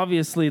 you know,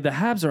 obviously the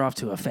Habs are off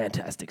to a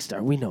fantastic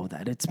start. We know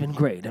that. It's been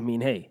great. I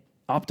mean, hey,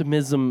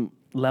 optimism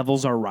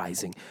levels are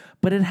rising,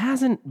 but it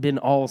hasn't been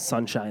all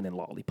sunshine and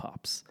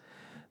lollipops.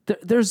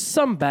 There's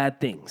some bad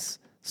things.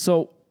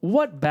 So,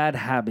 what bad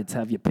habits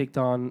have you picked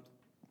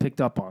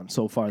up on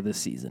so far this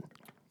season?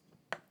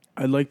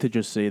 I'd like to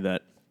just say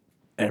that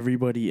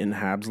everybody in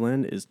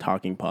Habsland is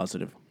talking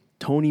positive.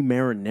 Tony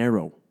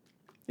Marinaro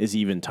is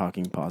even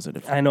talking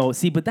positive. I know.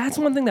 See, but that's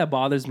one thing that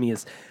bothers me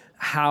is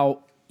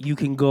how you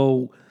can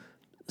go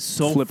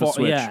so Flip a far.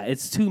 switch. Yeah,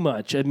 it's too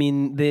much. I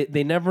mean,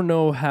 they never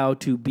know how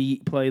to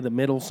play the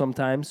middle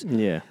sometimes.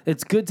 Yeah.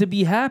 It's good to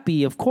be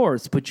happy, of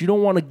course, but you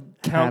don't want to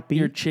count Happy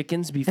your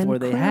chickens before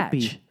and they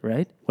crappy. hatch,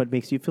 right? What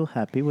makes you feel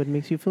happy? What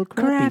makes you feel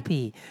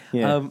crappy?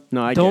 Yeah.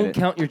 No, I get don't it.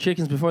 count your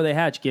chickens before they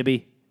hatch,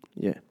 Gibby.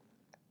 Yeah.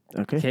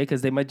 Okay. Okay,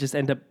 because they might just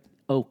end up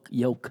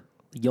yolk.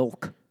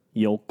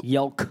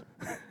 Yolk.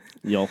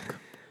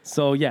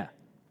 So yeah,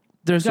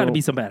 there's got to So-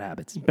 be some bad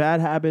habits.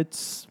 Bad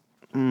habits.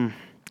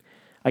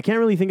 I can't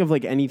really think of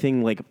like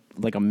anything like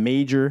a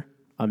major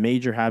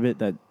habit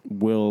that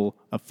will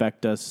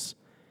affect us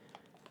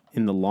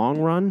in the long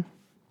run.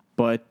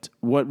 But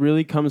what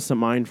really comes to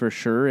mind for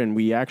sure, and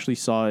we actually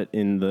saw it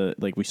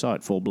we saw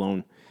it full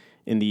blown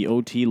in the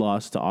OT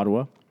loss to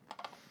Ottawa.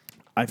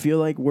 I feel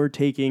like we're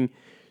taking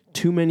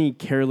too many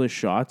careless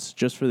shots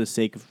just for the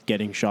sake of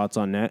getting shots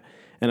on net.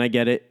 And I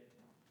get it.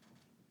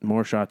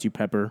 More shots you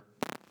pepper,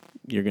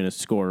 you're gonna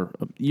score.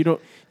 You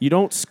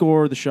don't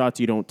score the shots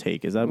you don't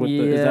take. Is that what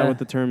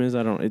the term is?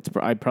 I don't.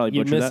 I probably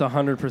You butchered miss that.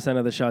 100%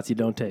 of the shots you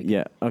don't take.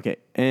 Yeah. Okay.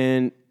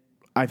 And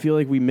I feel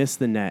like we miss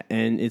the net,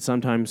 and it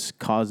sometimes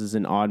causes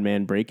an odd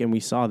man break, and we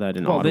saw that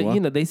in Well,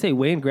 Ottawa. they say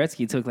Wayne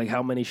Gretzky took like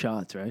how many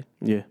shots, right?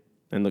 Yeah.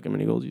 And look how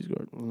many goals he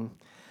scored.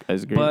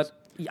 As great. But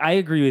I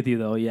agree with you,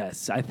 though.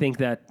 Yes, I think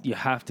that you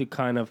have to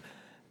kind of.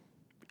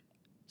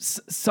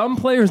 Some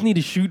players need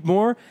to shoot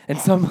more, and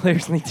some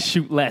players need to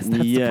shoot less.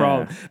 That's the Yeah.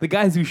 problem. The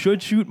guys who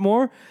should shoot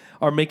more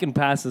are making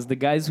passes. The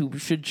guys who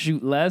should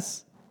shoot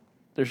less,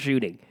 they're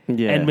shooting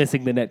Yeah. and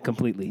missing the net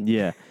completely.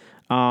 Yeah.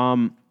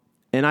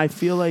 And I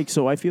feel like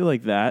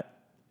that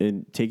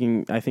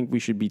I think we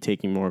should be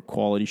taking more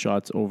quality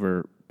shots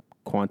over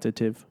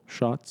quantitative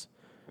shots.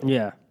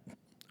 Yeah.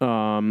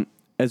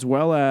 As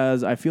well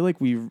as I feel like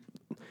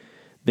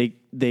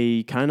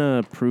they kind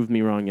of proved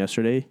me wrong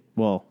yesterday.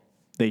 Well,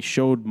 they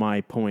showed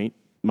my point,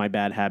 my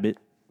bad habit.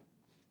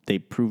 They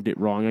proved it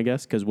wrong, I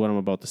guess, because what I'm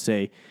about to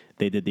say,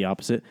 they did the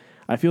opposite.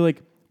 I feel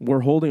like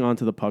we're holding on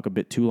to the puck a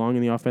bit too long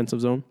in the offensive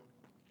zone.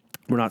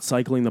 We're not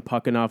cycling the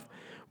puck enough,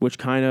 which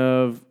kind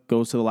of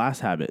goes to the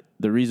last habit.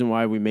 The reason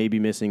why we may be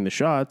missing the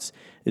shots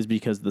is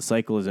because the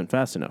cycle isn't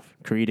fast enough.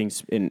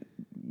 When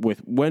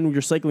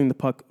you're cycling the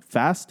puck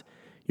fast,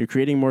 you're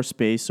creating more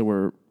space.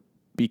 So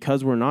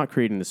because we're not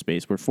creating the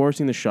space, we're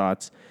forcing the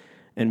shots.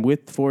 And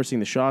with forcing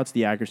the shots,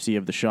 the accuracy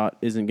of the shot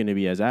isn't going to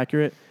be as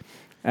accurate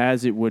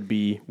as it would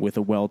be with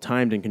a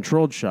well-timed and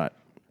controlled shot.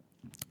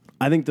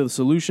 I think the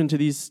solution to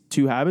these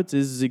two habits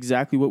is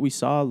exactly what we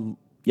saw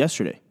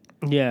yesterday.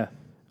 Yeah.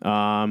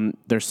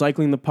 They're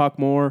cycling the puck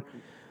more.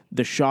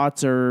 The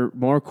shots are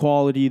more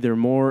quality. They're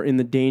more in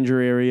the danger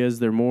areas.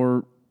 They're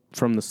more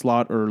from the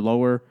slot or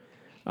lower.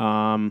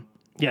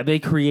 Yeah, they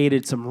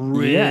created some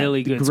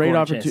really good great scoring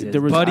opportunity.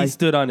 chances. Buddy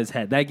stood on his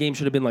head. That game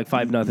should have been like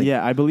 5-0.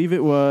 Yeah, I believe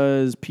it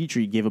was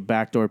Petrie gave a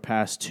backdoor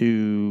pass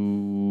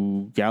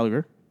to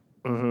Gallagher.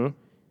 Mm-hmm.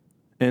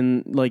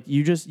 And like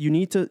you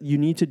need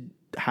to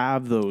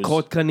have those.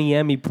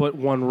 Kotkaniemi put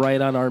one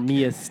right on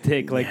Armia's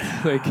stick, you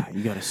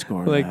got to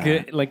score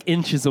that. like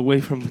inches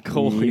away from the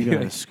goalie. You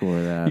got to score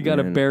that. You got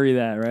to man. bury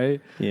that, right?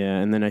 Yeah,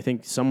 and then I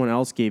think someone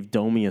else gave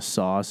Domi a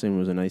sauce and it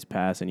was a nice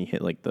pass, and he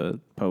hit like the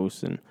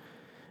post, and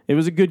it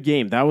was a good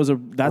game. That's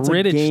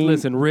Rittich, a game.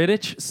 listen,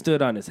 Rittich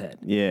stood on his head.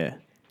 Yeah,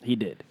 He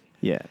did.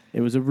 yeah, it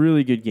was a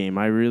really good game.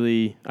 I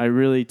really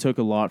took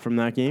a lot from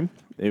that game.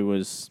 It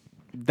was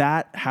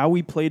how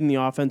we played in the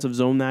offensive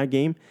zone that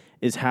game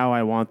is how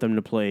I want them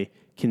to play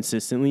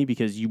consistently,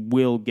 because you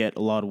will get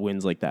a lot of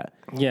wins like that.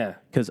 Yeah.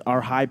 Because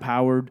our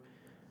high-powered,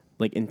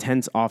 like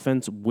intense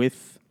offense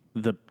with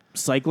the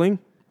cycling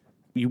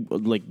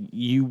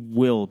you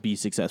will be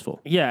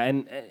successful. Yeah,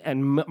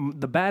 and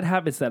the bad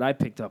habits that I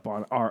picked up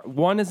on are,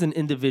 one is an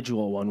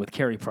individual one with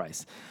Carey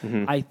Price.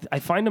 I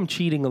find him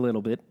cheating a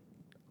little bit.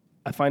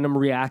 I find him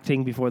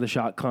reacting before the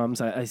shot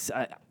comes.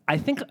 I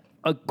think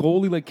a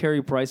goalie like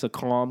Carey Price, a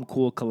calm,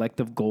 cool,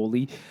 collective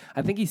goalie,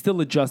 I think he's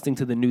still adjusting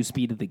to the new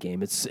speed of the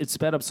game. It's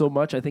sped up so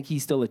much. I think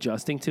he's still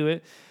adjusting to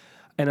it.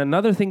 And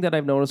another thing that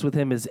I've noticed with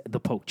him is the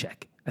poke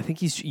check. I think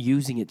he's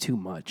using it too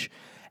much.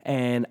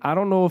 And I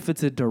don't know if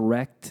it's a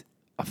direct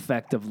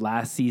effect of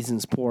last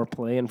season's poor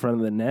play in front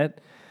of the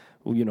net,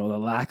 the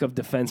lack of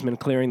defensemen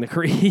clearing the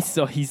crease,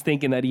 so he's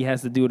thinking that he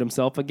has to do it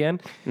himself again.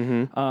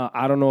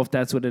 I don't know if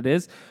that's what it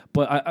is,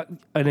 but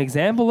an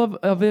example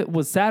of it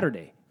was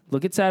Saturday.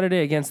 Look at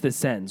Saturday against the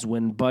Sens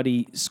when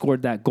Buddy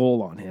scored that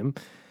goal on him.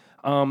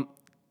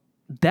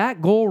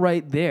 That goal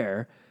right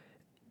there,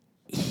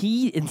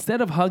 he, instead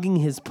of hugging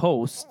his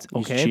post,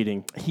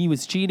 cheating. He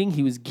was cheating.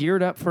 He was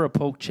geared up for a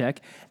poke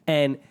check,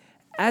 and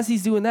as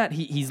he's doing that,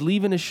 he's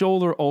leaving his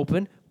shoulder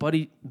open, but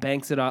he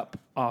banks it up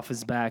off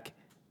his back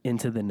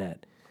into the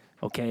net.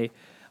 Okay?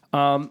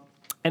 And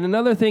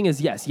another thing is,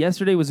 yes,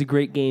 yesterday was a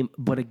great game,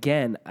 but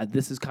again,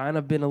 this has kind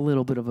of been a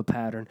little bit of a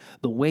pattern.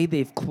 The way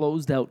they've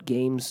closed out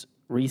games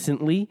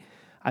recently,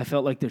 I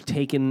felt like they're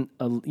taking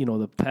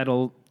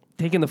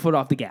the foot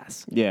off the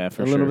gas. Yeah,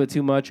 for a sure. little bit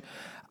too much.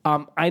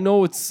 I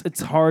know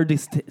it's hard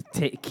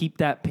to keep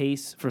that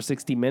pace for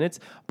 60 minutes,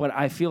 but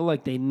I feel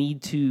like they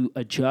need to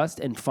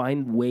adjust and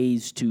find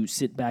ways to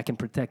sit back and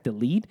protect the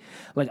lead.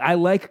 Like, I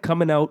like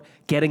coming out,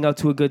 getting out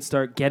to a good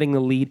start, getting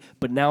the lead,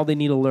 but now they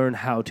need to learn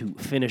how to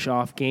finish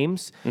off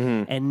games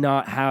and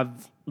not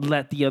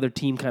let the other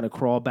team kind of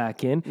crawl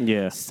back in.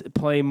 Yeah.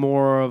 Play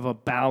more of a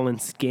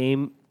balanced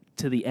game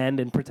to the end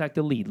and protect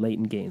the lead late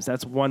in games.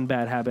 That's one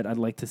bad habit I'd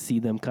like to see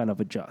them kind of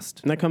adjust.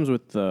 And that comes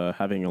with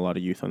having a lot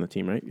of youth on the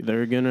team, right?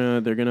 They're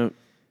gonna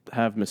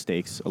have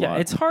mistakes a lot. Yeah,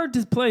 it's hard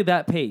to play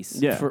that pace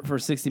Yeah. for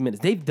 60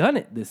 minutes. They've done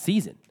it this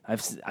season.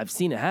 I've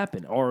seen it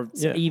happen. Or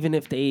even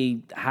if they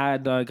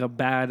had like a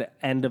bad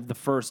end of the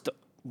first,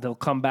 they'll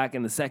come back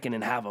in the second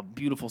and have a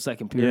beautiful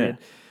second period.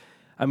 Yeah.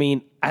 I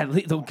mean,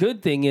 the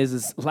good thing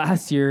is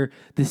last year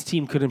this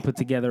team couldn't put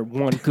together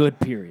one good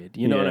period.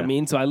 You know what I Yeah.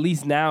 mean? So at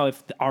least now,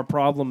 if our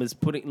problem is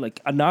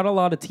not a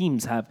lot of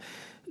teams have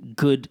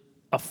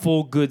a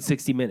full good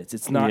 60 minutes.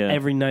 It's not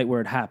every night where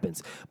it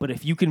happens. But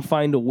if you can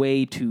find a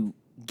way to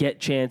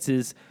get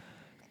chances,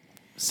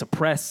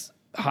 suppress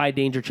high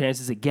danger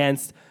chances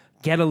against,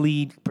 get a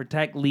lead,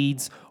 protect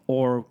leads,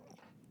 or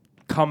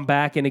come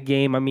back in a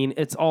game, I mean,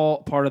 it's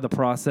all part of the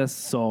process.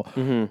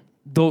 So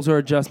those are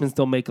adjustments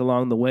they'll make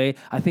along the way.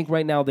 I think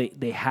right now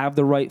they have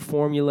the right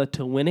formula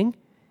to winning,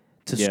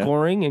 to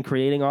scoring and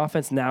creating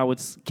offense. Now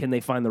it's, can they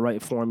find the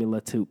right formula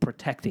to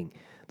protecting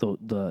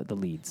the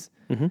leads?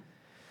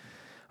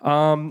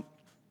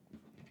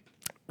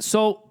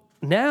 So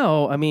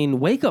now, I mean,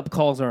 wake-up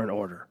calls are in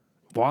order.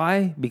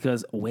 Why?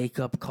 Because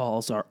wake-up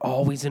calls are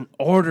always in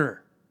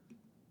order.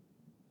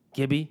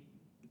 Gibby,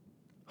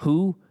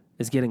 who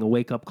is getting a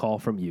wake-up call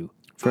from you?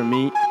 For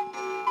me,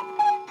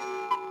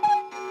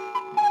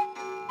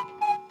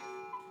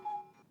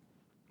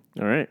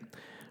 all right.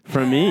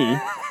 For me,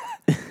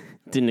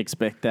 didn't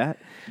expect that.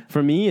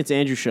 For me, it's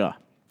Andrew Shaw.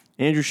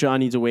 Andrew Shaw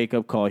needs a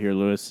wake-up call here,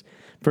 Lewis.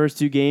 First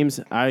two games,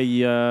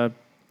 I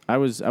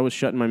was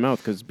shutting my mouth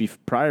because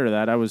prior to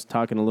that, I was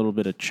talking a little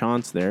bit of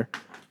chance there. I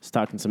was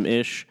talking some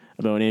ish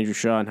about Andrew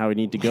Shaw and how he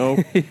need to go.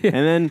 And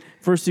then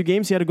first two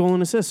games, he had a goal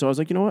and assist. So I was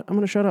like, you know what? I'm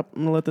going to shut up.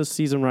 I'm going to let this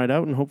season ride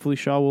out, and hopefully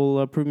Shaw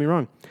will prove me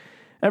wrong.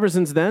 Ever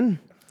since then,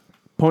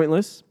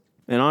 pointless,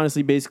 and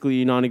honestly,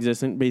 basically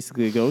non-existent,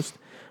 basically a ghost.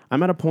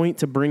 I'm at a point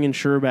to bring in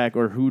Sherbak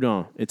or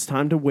Hudon. It's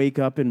time to wake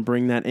up and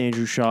bring that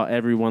Andrew Shaw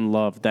everyone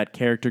loved, that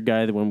character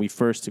guy that when we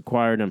first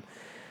acquired him.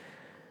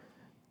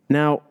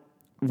 Now,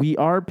 we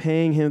are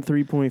paying him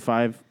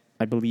 $3.5,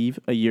 I believe,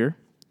 a year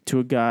to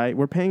a guy.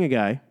 We're paying a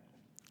guy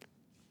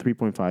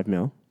 $3.5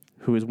 million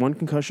who is one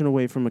concussion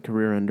away from a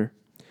career ender.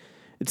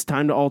 It's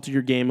time to alter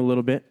your game a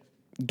little bit,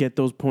 get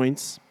those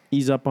points,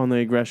 ease up on the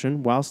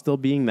aggression while still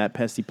being that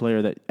pesky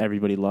player that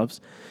everybody loves.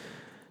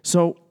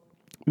 So,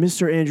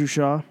 Mr. Andrew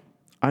Shaw,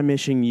 I'm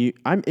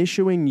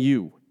issuing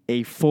you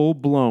a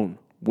full-blown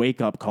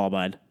wake-up call,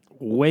 bud.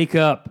 Wake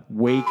up.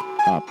 Wake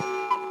up.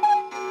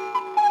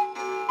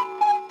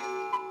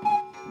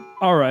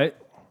 All right.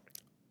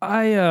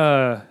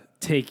 I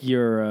take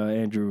your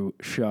Andrew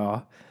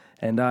Shaw,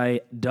 and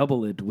I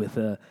double it with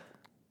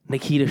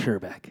Nikita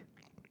Sherbak.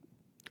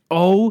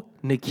 Oh,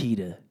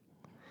 Nikita.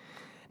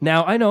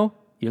 Now, I know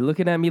you're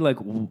looking at me like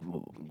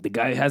the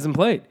guy hasn't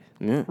played.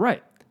 Yeah.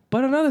 Right.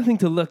 But another thing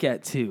to look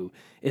at, too,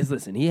 is,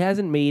 listen, he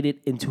hasn't made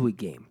it into a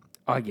game.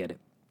 I get it.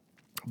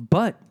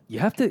 But you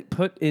have to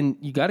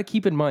you got to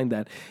keep in mind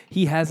that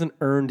he hasn't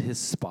earned his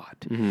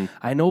spot. Mm-hmm.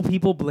 I know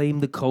people blame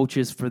the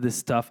coaches for this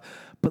stuff,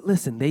 but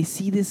listen, they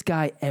see this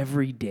guy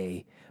every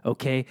day,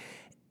 okay?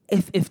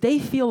 If they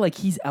feel like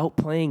he's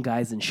outplaying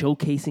guys and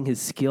showcasing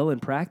his skill in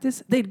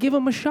practice, they'd give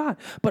him a shot.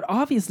 But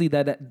obviously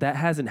that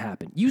hasn't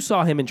happened. You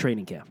saw him in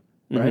training camp.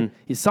 right?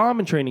 You saw him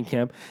in training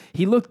camp.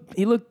 He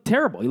looked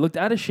terrible. He looked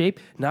out of shape,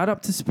 not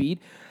up to speed.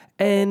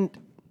 And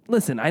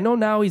listen, I know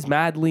now he's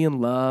madly in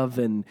love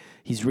and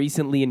he's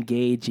recently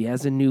engaged. He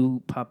has a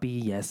new puppy.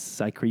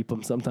 Yes, I creep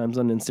him sometimes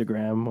on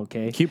Instagram,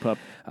 okay? Cute pup.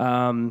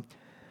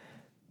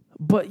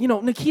 But,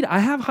 Nikita, I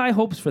have high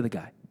hopes for the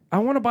guy. I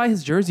want to buy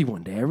his jersey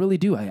one day. I really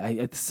do.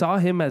 I saw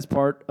him as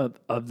part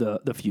of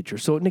the future.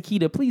 So,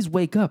 Nikita, please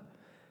wake up.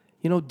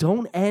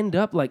 Don't end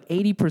up like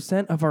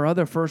 80% of our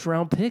other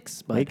first-round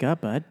picks. Bud. Wake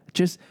up, bud.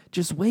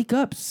 Just wake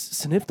up.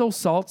 Sniff those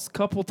salts,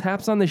 couple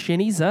taps on the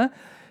shinnies, huh?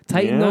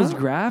 Tighten those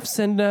graphs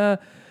and,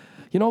 get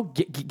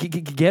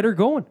her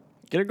going.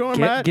 Get her going,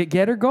 bud.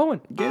 Get her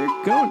going. Get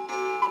her going.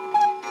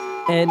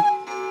 And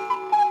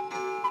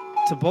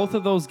to both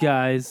of those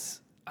guys,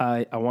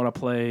 I want to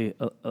play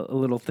a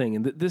little thing,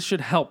 and this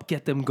should help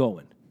get them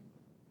going.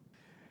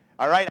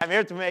 All right, I'm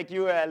here to make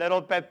you a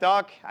little pep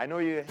talk. I know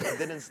it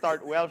didn't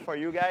start well for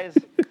you guys,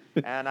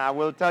 and I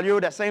will tell you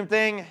the same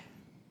thing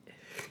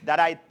that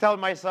I tell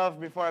myself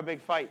before a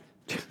big fight.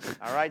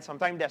 All right,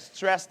 sometimes the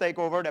stress take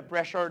over, the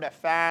pressure, the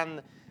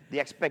fan, the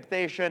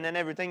expectation, and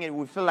everything, and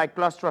we feel like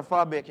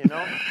claustrophobic,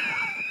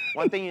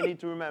 One thing you need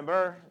to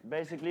remember,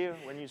 basically,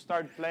 when you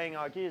start playing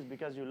hockey is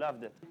because you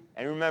loved it.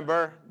 And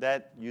remember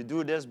that you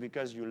do this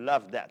because you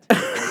love that. And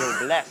you're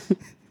blessed.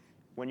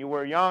 When you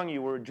were young,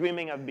 you were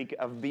dreaming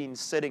of being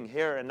sitting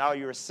here, and now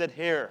you're sit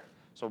here.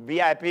 So be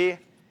happy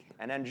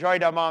and enjoy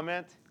the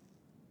moment.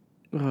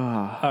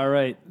 All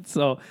right.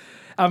 So,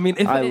 I mean,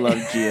 I love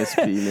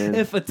GSP, man.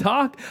 If a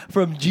talk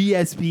from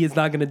GSP is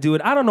not going to do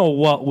it, I don't know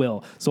what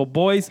will. So,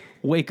 boys,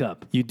 wake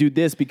up. You do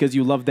this because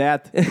you love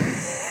that.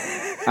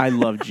 I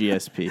love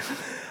GSP.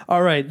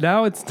 All right.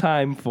 Now it's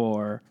time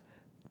for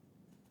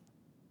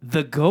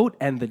the GOAT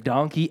and the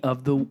Donkey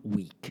of the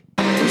Week.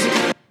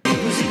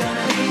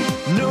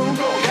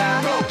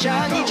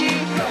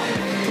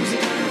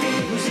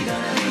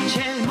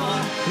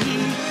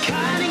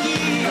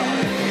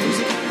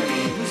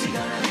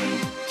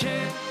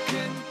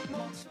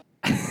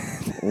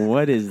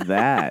 What is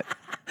that,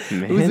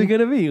 man? Who's it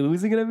going to be?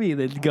 Who's it going to be?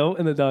 The GOAT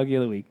and the Donkey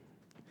of the Week.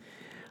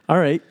 All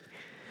right.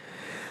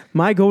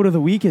 My GOAT of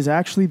the week is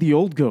actually the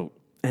old GOAT.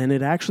 And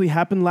it actually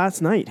happened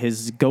last night,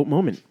 his GOAT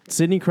moment.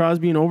 Sidney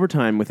Crosby in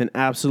overtime with an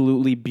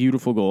absolutely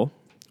beautiful goal.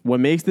 What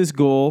makes this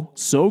goal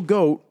so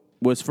GOAT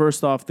was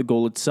first off the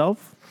goal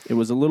itself. It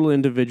was a little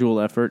individual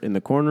effort in the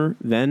corner.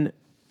 Then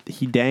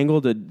he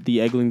dangled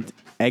the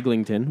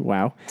Eglinton,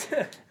 wow,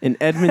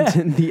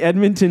 the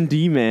Edmonton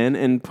D-man,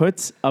 and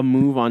puts a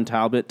move on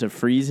Talbot to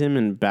freeze him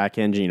and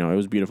backhand Gino. It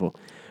was beautiful.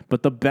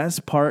 But the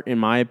best part, in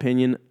my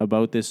opinion,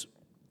 about this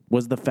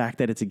was the fact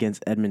that it's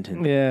against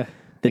Edmonton. Yeah.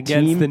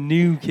 Against the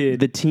new kid.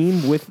 The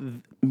team with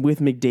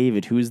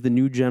McDavid, who is the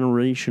new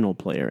generational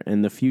player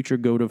and the future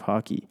GOAT of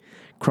hockey.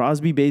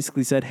 Crosby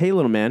basically said, hey,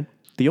 little man,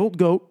 the old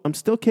GOAT, I'm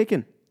still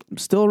kicking. I'm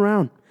still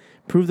around.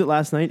 Proved it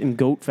last night in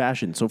GOAT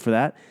fashion. So for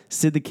that,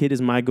 Sid the Kid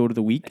is my GOAT of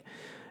the week.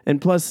 And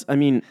plus, I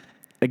mean,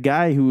 a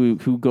guy who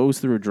goes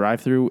through a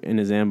drive-through in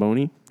a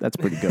Zamboni, that's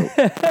pretty GOAT.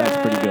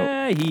 That's pretty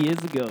GOAT. He is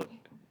the GOAT.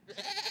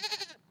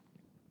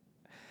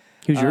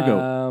 Who's your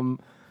GOAT?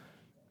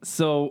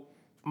 So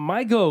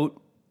my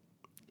GOAT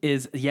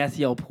is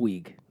Yasiel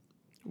Puig.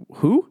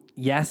 Who?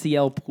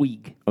 Yasiel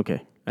Puig.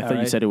 Okay. I thought you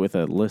right. said it with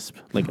a lisp,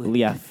 like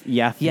Yathiel.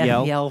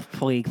 Yasiel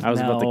Puig. I was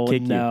about to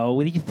kick you. No,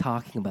 what are you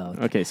talking about?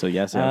 Okay, so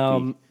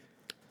Yasiel.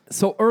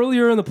 So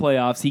earlier in the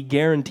playoffs, he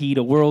guaranteed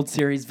a World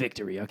Series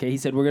victory. Okay, he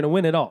said we're going to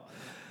win it all.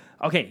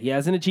 Okay, he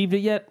hasn't achieved it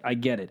yet. I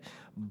get it.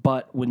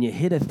 But when you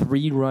hit a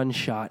 3-run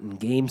shot in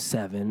Game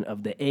 7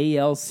 of the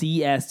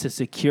ALCS to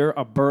secure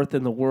a berth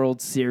in the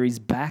World Series,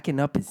 backing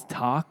up his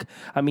talk,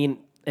 I mean,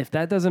 if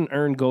that doesn't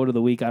earn GOAT of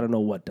the week, I don't know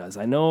what does.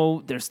 I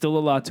know there's still a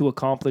lot to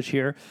accomplish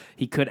here.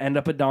 He could end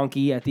up a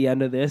donkey at the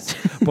end of this.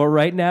 But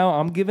right now,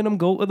 I'm giving him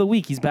GOAT of the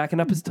week. He's backing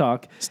up his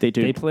talk. Stay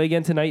tuned. They play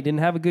again tonight. Didn't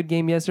have a good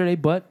game yesterday,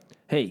 but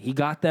hey, he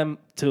got them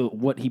to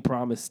what he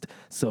promised.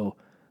 So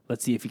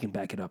let's see if he can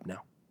back it up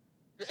now.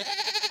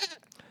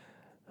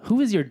 Who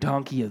is your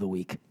donkey of the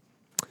week?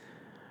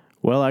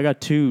 Well, I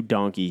got two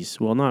donkeys.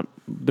 Well,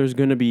 there's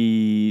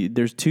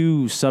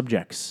two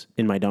subjects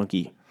in my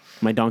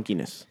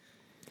donkeyness.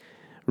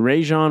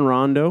 Rajon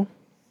Rondo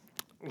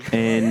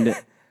and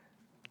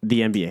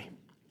the NBA.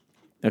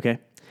 Okay?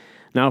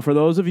 Now, for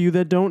those of you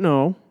that don't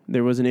know,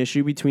 there was an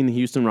issue between the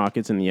Houston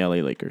Rockets and the LA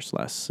Lakers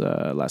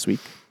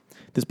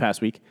this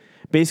past week.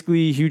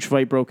 Basically, a huge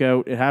fight broke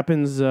out. It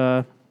happens,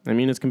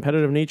 it's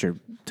competitive nature.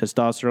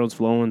 Testosterone's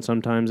flowing.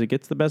 Sometimes it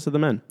gets the best of the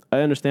men. I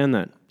understand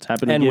that. It's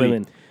happening And to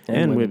women.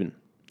 And women.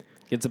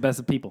 It's the best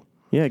of people.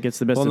 Yeah, it gets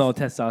the best Well, of...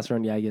 no,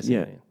 testosterone, yeah, I guess. Yeah.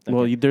 Okay.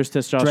 Well, there's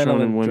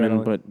testosterone in women,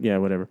 Adrenaline. but yeah,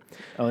 whatever.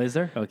 Oh, is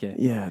there? Okay.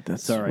 Yeah,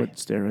 that's Sorry. what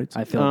steroids.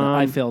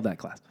 I failed that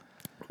class.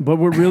 But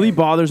what really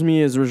bothers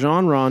me is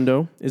Rajon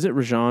Rondo. Is it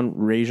Rajon?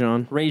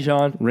 Rajon.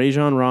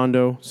 Rajon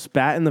Rondo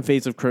spat in the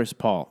face of Chris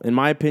Paul. In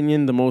my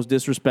opinion, the most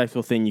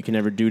disrespectful thing you can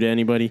ever do to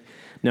anybody.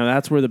 Now,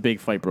 that's where the big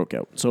fight broke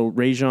out. So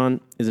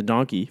Rajon is a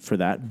donkey for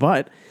that.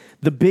 But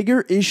the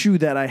bigger issue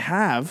that I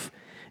have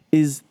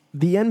is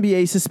the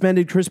NBA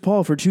suspended Chris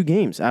Paul for 2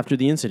 games after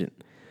the incident.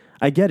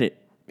 I get it.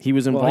 He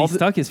was Well, he involved.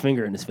 stuck his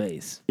finger in his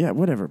face. Yeah,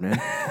 whatever,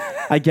 man.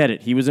 I get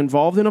it. He was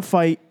involved in a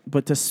fight,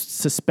 but to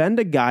suspend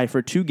a guy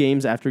for 2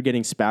 games after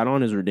getting spat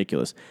on is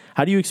ridiculous.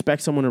 How do you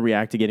expect someone to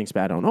react to getting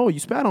spat on? Oh, you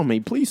spat on me.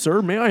 Please,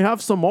 sir, may I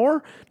have some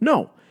more?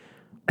 No.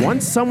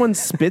 Once someone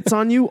spits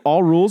on you,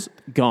 all rules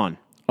gone.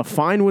 A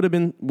fine would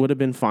have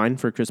been fine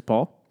for Chris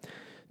Paul.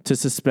 To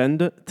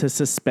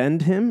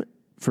suspend him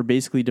for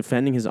basically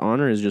defending his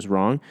honor is just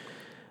wrong.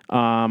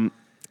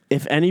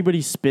 If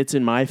anybody spits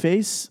in my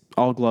face,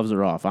 all gloves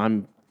are off.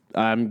 I'm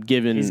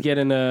giving. He's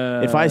getting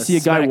a. If I see a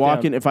guy smackdown.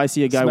 walking,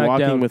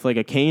 Smackdown. with like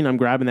a cane, I'm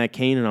grabbing that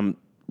cane and I'm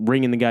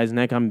wringing the guy's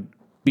neck. I'm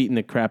beating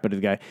the crap out of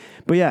the guy.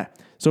 But yeah,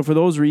 so for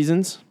those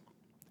reasons,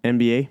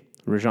 NBA,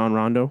 Rajon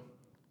Rondo,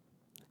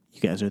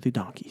 you guys are the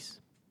donkeys.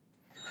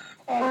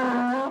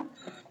 All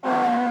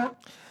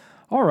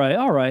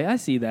right. I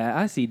see that.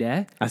 I see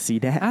that.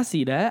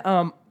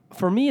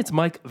 For me, it's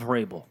Mike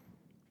Vrabel.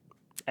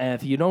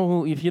 If you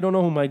don't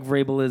know who Mike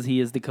Vrabel is, he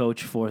is the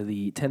coach for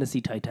the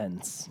Tennessee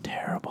Titans.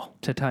 Terrible.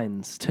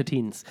 Titans.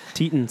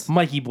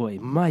 Mikey boy,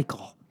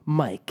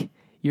 Mike.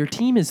 Your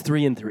team is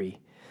 3-3.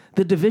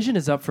 The division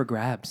is up for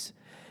grabs.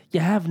 You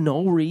have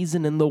no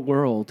reason in the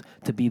world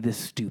to be this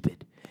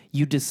stupid.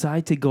 You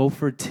decide to go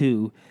for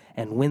 2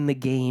 and win the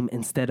game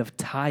instead of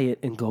tie it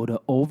and go to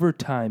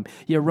overtime.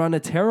 You run a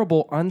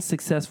terrible,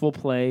 unsuccessful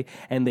play,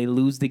 and they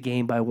lose the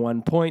game by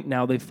 1 point.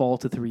 Now they fall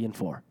to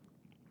 3-4.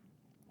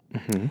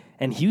 Mm-hmm.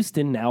 And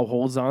Houston now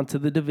holds on to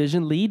the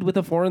division lead with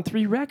a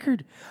 4-3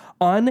 record.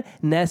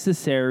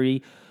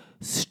 Unnecessary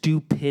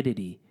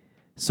stupidity.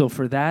 So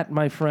for that,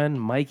 my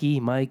friend,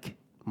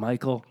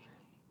 Michael,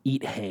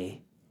 eat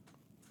hay.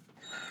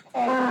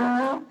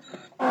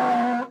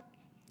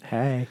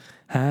 Hey.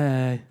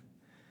 Hi.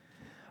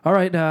 All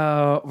right,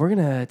 we're going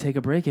to take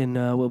a break and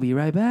we'll be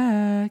right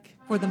back.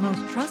 For the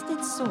most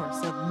trusted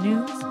source of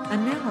news,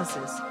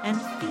 analysis,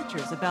 and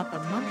features about the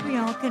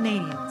Montreal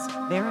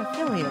Canadiens, their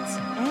affiliates,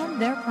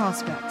 and their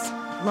prospects,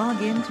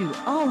 log into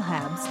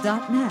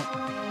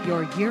allhabs.net,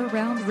 your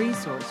year-round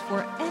resource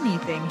for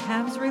anything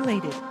Habs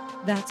related.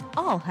 That's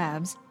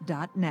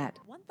allhabs.net.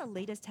 Want the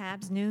latest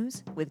Habs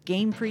news with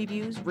game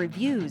previews,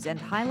 reviews, and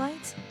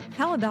highlights?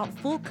 How about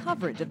full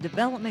coverage of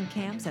development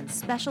camps and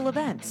special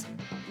events?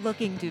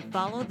 Looking to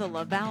follow the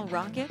Laval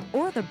Rocket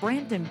or the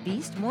Brampton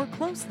Beast more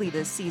closely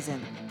this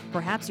season?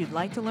 Perhaps you'd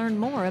like to learn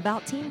more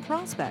about team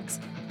prospects.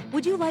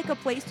 Would you like a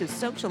place to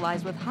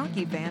socialize with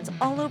hockey fans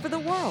all over the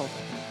world?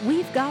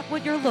 We've got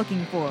what you're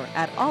looking for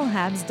at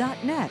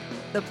allhabs.net,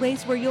 the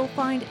place where you'll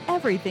find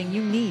everything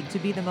you need to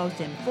be the most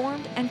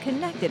informed and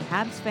connected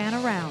Habs fan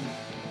around.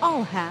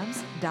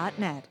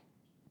 allhabs.net.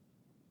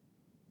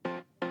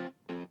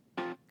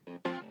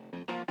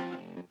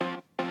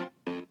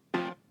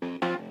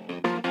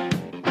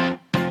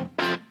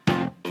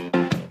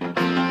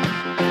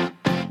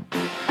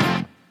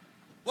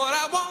 What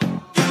I want,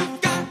 you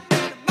got,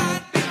 and it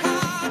might be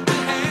hard to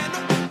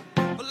handle.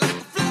 But like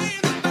the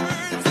flame that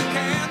burns the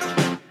candle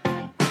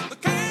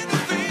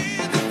feeds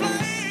the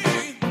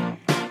flame.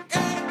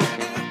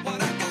 Yeah,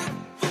 what I got,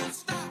 full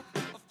stop.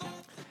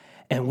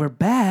 And we're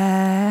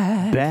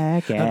back.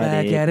 Back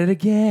at it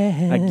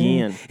again.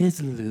 Again.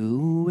 It's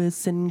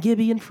Lewis and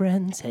Gibby and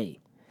friends. Hey.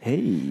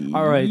 Hey.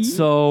 All right,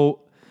 so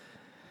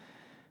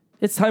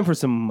it's time for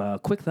some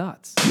quick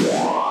thoughts.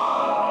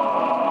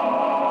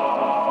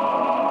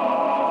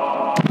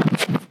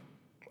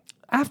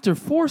 After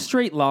 4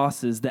 straight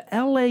losses, the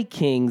LA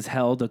Kings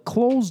held a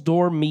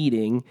closed-door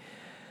meeting.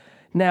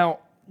 Now,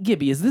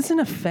 Gibby, is this an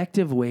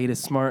effective way to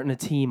smarten a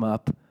team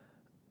up?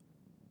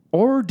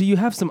 Or do you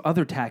have some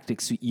other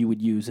tactics you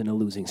would use in a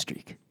losing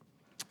streak?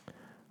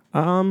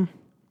 I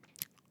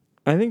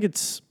think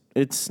it's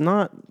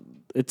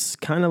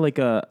kind of like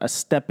a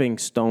stepping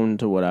stone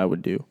to what I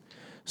would do.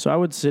 So I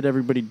would sit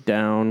everybody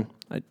down.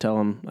 I'd tell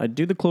them, I'd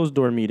do the closed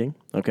door meeting,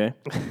 okay?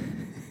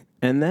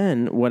 And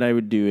then what I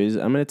would do is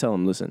I'm going to tell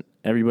them, listen,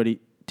 everybody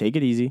take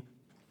it easy.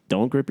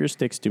 Don't grip your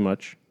sticks too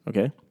much,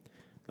 okay?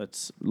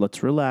 Let's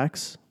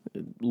relax.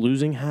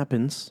 Losing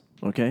happens,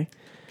 okay?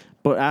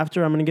 But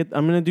after I'm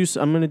gonna do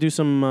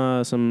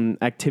some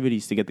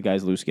activities to get the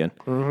guys loose again.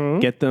 Mm-hmm.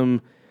 Get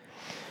them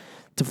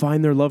to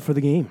find their love for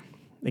the game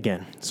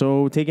again.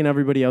 So taking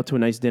everybody out to a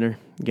nice dinner,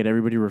 get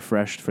everybody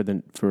refreshed for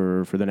the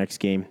next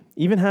game.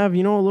 Even have, a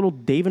little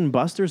Dave and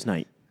Buster's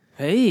night.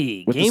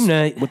 Hey, With game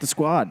night. with the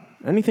squad.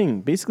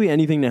 Basically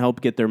anything to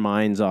help get their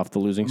minds off the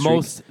losing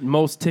streak.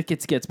 Most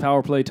tickets gets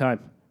power play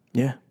time.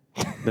 Yeah.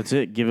 That's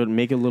it.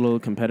 Make it a little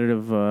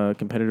competitive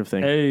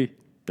thing. Hey.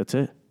 That's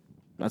it.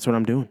 That's what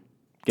I'm doing.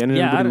 Getting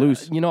everybody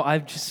loose. I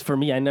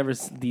never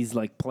these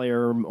like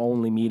player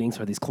only meetings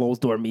or these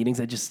closed door meetings.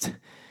 It's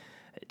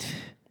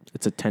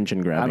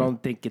attention grabbing. I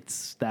don't think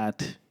it's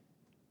that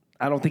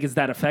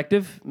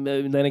effective.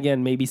 Then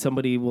again, maybe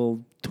somebody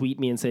will tweet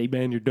me and say,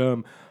 "Man, you're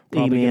dumb."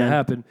 Probably gonna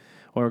happen,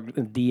 or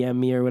DM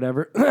me or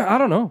whatever. I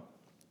don't know.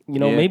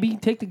 Maybe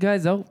take the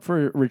guys out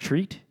for a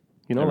retreat.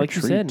 Like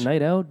you said,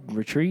 night out,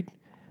 retreat,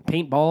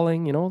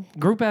 paintballing.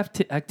 Group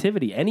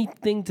activity,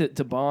 anything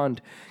to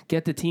bond,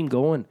 get the team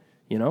going.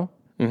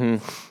 Mm-hmm.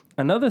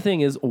 Another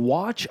thing is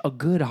watch a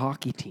good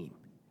hockey team.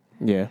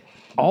 Yeah.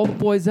 All the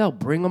boys out,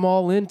 bring them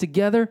all in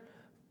together,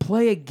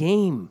 play a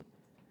game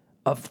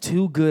of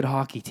two good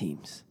hockey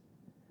teams.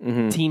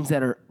 Teams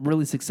that are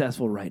really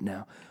successful right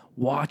now.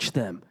 Watch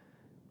them.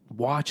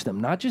 Watch them.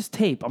 Not just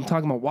tape. I'm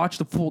talking about watch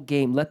the full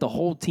game. Let the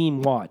whole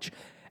team watch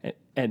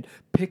and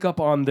pick up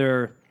on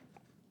their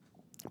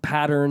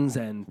patterns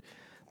and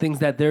things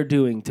that they're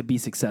doing to be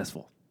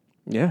successful.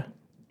 Yeah.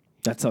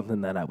 That's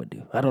something that I would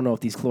do. I don't know if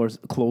these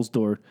closed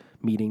door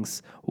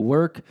meetings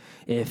work.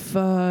 If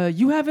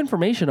you have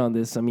information on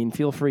this, I mean,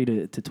 feel free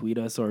to tweet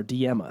us or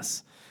DM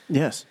us.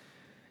 Yes.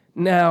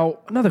 Now,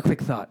 another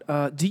quick thought.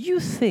 Do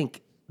you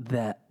think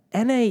that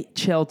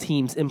NHL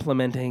teams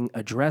implementing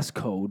a dress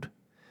code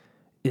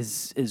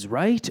is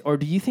right? Or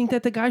do you think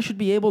that the guys should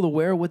be able to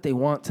wear what they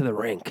want to the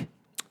rink?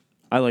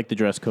 I like the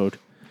dress code.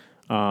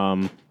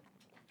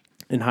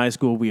 In high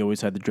school, we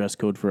always had the dress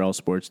code for all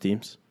sports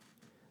teams.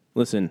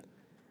 Listen,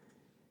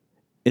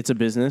 it's a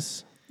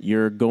business.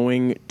 You're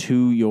going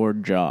to your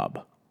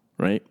job,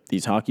 right?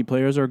 These hockey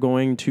players are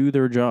going to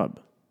their job.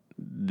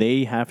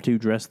 They have to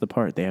dress the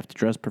part. They have to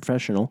dress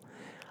professional.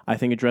 I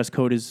think a dress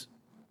code is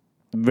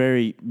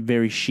very,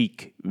 very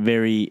chic,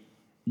 very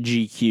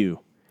GQ.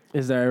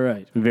 Is that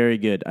right? Very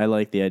good. I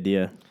like the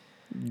idea.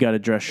 Got to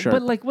dress sharp.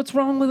 But like, what's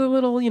wrong with a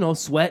little,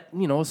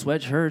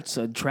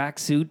 sweatshirts, a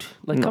tracksuit?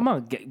 Like, come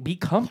on, be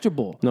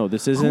comfortable. No,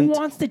 this Who isn't.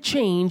 wants to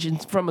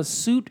change from a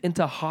suit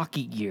into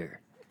hockey gear?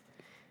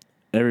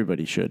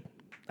 Everybody should.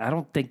 I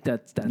don't think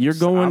that's. You're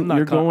going- I'm not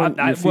you're going-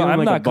 you're feeling I'm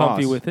like a not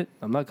comfy boss. with it.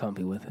 I'm not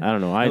comfy with it. I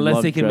don't know. I Unless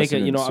love they can make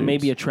dressing in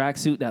maybe a suits.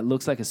 tracksuit that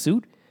looks like a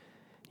suit.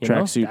 You know?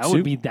 Tracksuit That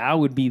suit?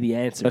 would be the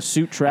answer. A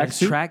suit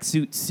tracksuit?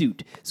 Tracksuit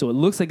suit. So it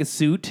looks like a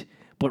suit,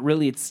 but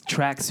really it's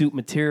tracksuit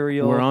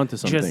material. We're onto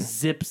something. Just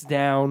zips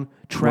down.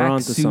 We're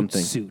onto Tracksuit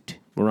something. suit.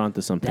 We're on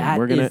to something. That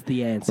we're gonna, is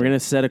the answer. We're going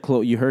to set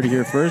a you heard it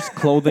here first.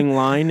 Clothing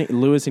line.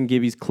 Lewis and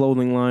Gibby's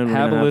clothing line. We're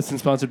Have gonna a listen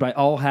sponsored by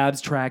All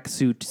Habs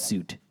Tracksuit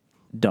Suit.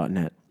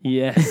 .net.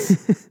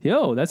 Yes.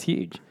 Yo, that's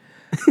huge.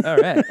 All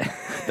right.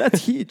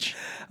 That's huge.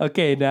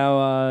 Okay,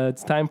 now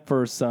it's time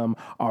for some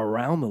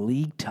Around the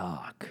League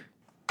talk.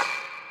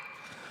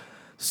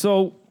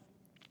 So,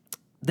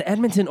 the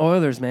Edmonton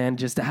Oilers, man,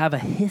 just to have a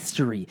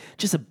history,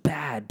 just a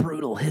bad,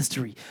 brutal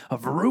history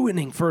of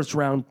ruining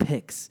first-round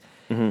picks.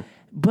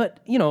 But,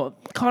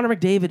 Connor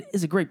McDavid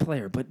is a great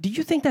player, but do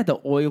you think that the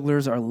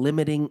Oilers are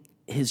limiting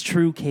his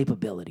true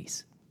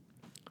capabilities?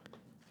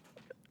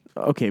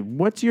 Okay,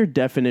 what's your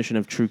definition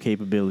of true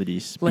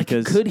capabilities? Like,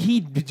 could he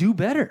do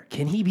better?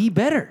 Can he be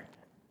better?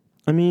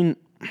 I mean,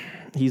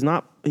 he's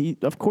not.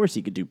 Of course,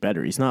 he could do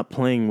better. He's not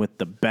playing with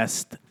the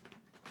best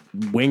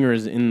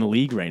wingers in the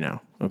league right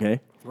now.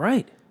 Okay,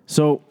 Right.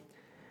 so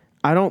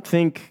I don't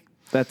think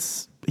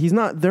he's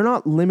not. They're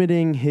not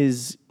limiting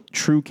his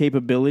true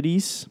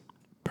capabilities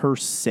per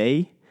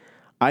se.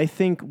 I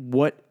think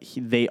what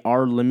they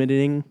are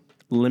limiting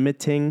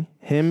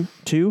him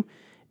to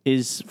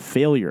is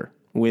failure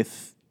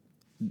with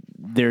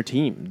their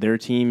team. Their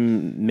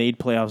team made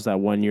playoffs that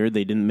one year.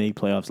 They didn't make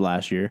playoffs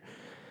last year.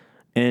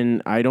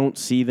 And I don't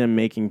see them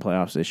making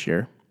playoffs this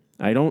year.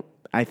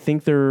 I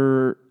think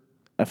they're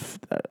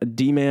a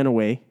D-man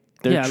away.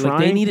 They're trying. Like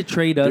they need to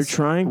trade us. They're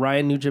trying.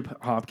 Ryan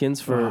Nugent-Hopkins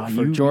for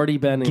You Jordy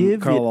Ben and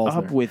give Carl it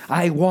up Alsner. with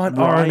I want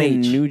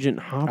Ryan RNH.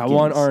 Nugent-Hopkins. I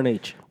want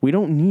RNH. We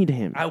don't need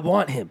him. I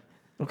want him.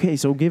 Okay,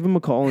 so give him a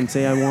call and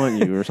say I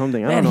want you or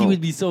something. I Man, don't know. he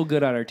would be so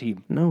good on our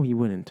team. No, he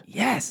wouldn't.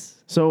 Yes.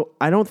 So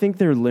I don't think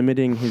they're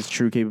limiting his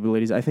true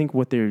capabilities. I think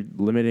what they're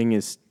limiting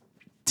is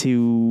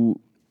to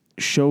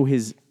show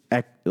his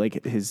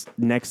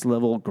next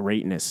level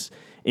greatness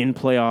in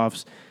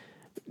playoffs.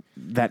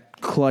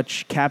 That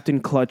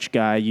captain clutch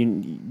guy. You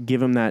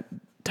give him that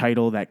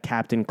title, that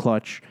captain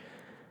clutch.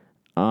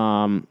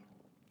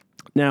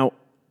 Now,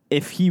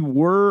 if he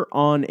were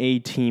on a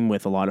team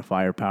with a lot of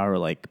firepower,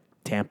 like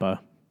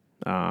Tampa,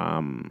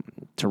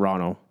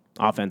 Toronto,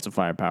 offensive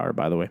firepower,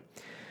 by the way,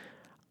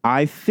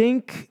 I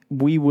think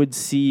we would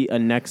see a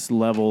next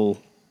level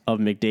of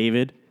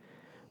McDavid.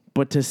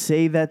 But to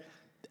say that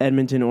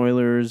Edmonton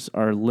Oilers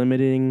are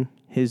limiting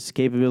his Like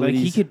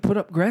capabilities, he could put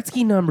up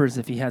Gretzky numbers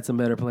if he had some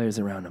better players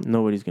around him.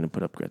 nobody's going to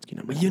put up Gretzky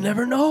numbers. But you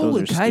never know. Those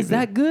The are guy's stupid.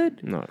 that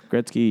good. No,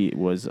 Gretzky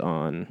was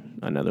on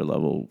another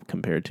level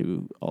compared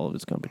to all of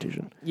his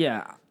competition.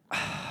 Yeah.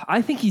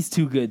 I think he's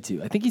too good,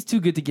 too. I think he's too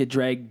good to get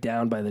dragged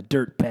down by the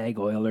dirtbag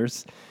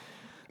Oilers.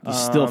 He's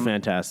still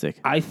fantastic.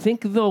 I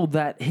think, though,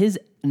 that his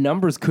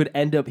numbers could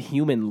end up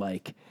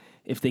human-like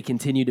if they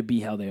continue to be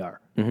how they are.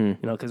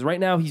 Mm-hmm. Because right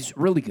now he's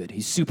really good.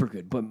 He's super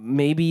good. But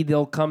maybe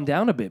they'll come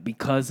down a bit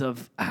because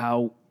of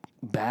how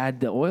bad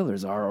the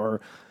Oilers are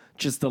or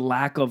just the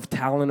lack of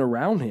talent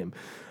around him.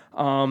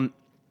 I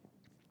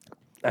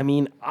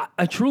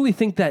truly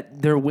think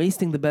that they're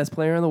wasting the best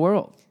player in the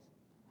world.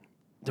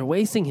 They're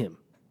wasting him.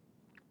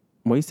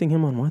 Wasting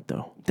him on what,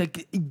 though?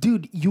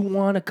 Dude, you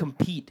want to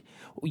compete.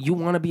 You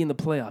want to be in the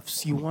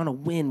playoffs. You want to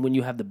win when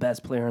you have the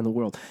best player in the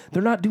world.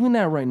 They're not doing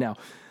that right now.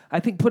 I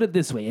think, put it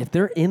this way, if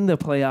they're in the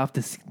playoff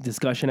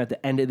discussion at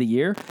the end of the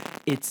year,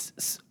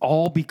 it's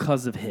all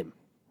because of him.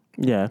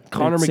 Yeah,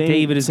 Connor Same-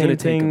 McDavid is same going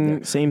to take him thing.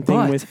 there. Same thing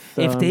But with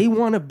if they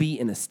want to be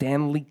in a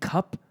Stanley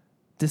Cup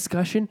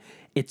discussion,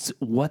 it's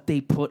what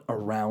they put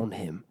around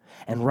him.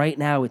 And right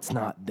now, it's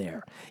not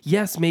there.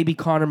 Yes, maybe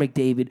Connor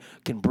McDavid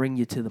can bring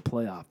you to the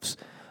playoffs.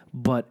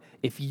 But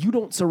if you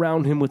don't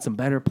surround him with some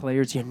better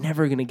players, you're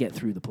never going to get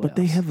through the playoffs. But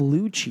they have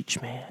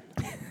Lucic, man.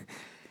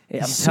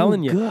 I'm so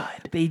telling you, good.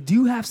 they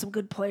do have some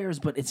good players,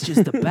 but it's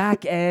just the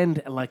back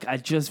end. Like I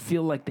just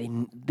feel like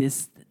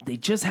they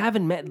just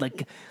haven't met.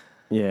 Like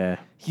Yeah.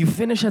 you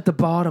finish at the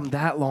bottom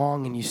that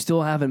long, and you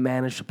still haven't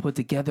managed to put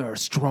together a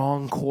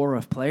strong core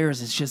of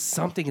players. It's just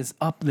something is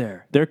up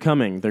there. They're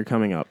coming. They're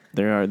coming up.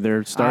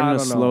 They're starting to don't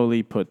know.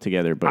 slowly put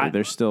together, but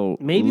they're still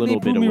Maybe a little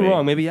they prove bit me away.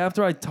 wrong. Maybe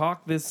after I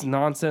talk this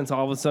nonsense,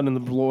 all of a sudden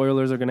the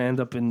Oilers are going to end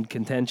up in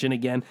contention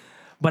again.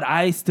 But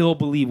I still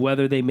believe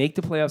whether they make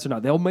the playoffs or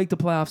not, they'll make the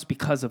playoffs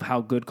because of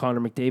how good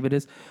Connor McDavid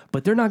is.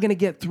 But they're not going to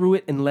get through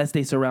it unless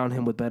they surround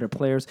him with better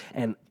players.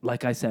 And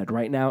like I said,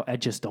 right now, I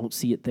just don't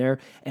see it there.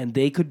 And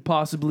they could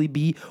possibly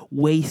be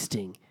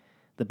wasting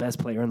the best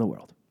player in the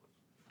world.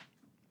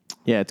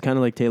 Yeah, it's kind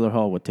of like Taylor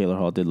Hall, what Taylor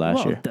Hall did last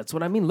Well, year. that's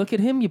what I mean. Look at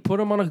him. You put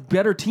him on a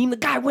better team. The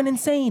guy went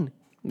insane.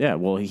 Yeah,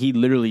 well, he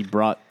literally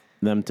brought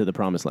them to the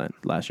promised land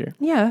last year.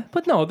 Yeah,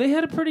 but no, they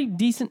had a pretty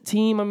decent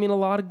team. I mean, a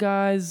lot of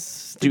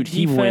guys. Dude,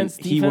 he went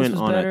defense was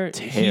on a better.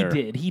 tear.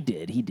 He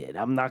did.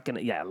 I'm not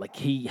gonna. Yeah, like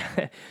he.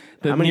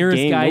 The How many nearest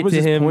games- guy what was to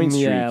his him. point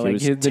streak? Yeah, It like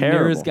was the terrible.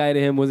 nearest guy to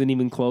him wasn't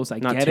even close. I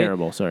Not get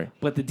terrible, it. sorry.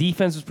 But the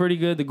defense was pretty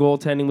good. The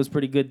goaltending was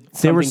pretty good.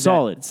 They were Something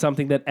solid.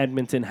 Something that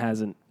Edmonton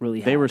hasn't really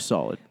had. They were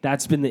solid.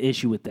 That's been the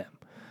issue with them.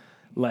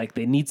 Like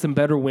they need some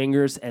better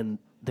wingers, and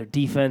their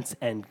defense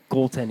and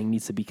goaltending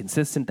needs to be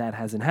consistent. That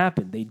hasn't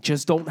happened. They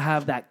just don't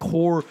have that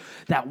core,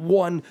 that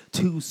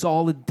 1-2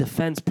 solid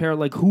defense pair.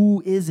 Like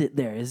who is it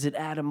there? Is it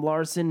Adam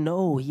Larson?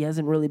 No, he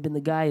hasn't really been the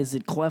guy. Is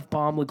it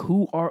Clefbaum? Like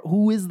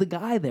who is the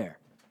guy there?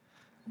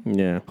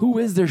 Yeah. Who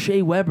is their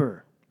Shea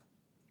Weber?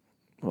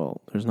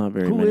 Well, there's not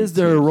very Who many. is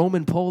their teams.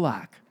 Roman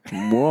Polak?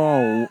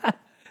 Whoa.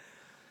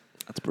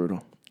 That's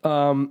brutal.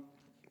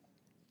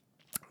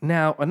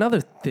 Now,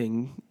 another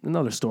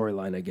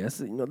storyline, I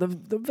guess. You know,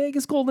 the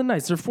Vegas Golden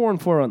Knights, they're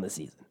 4-4 on the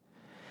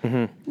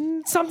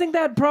season. Something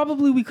that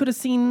probably we could have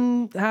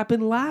seen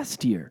happen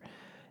last year.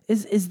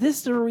 Is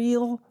this the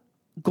real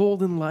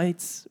Golden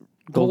Lights?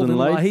 Golden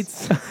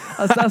Lights?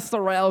 That's the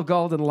real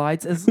Golden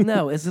Lights. Is this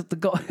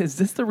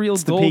the real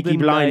the Golden Peaky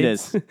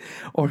Knights? Blinders.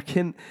 Or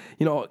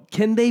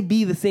can they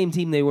be the same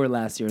team they were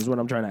last year? Is what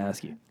I'm trying to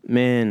ask you.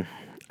 Man,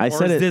 I Or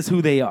said is it. this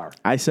who they are?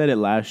 I said it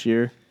last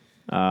year,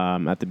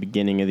 at the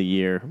beginning of the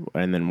year,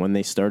 and then when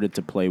they started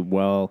to play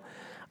well,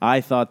 I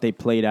thought they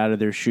played out of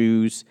their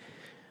shoes.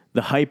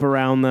 The hype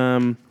around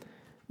them,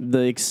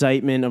 the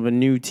excitement of a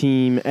new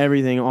team,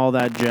 everything, all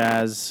that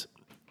jazz.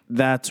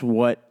 That's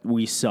what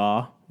we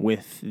saw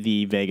with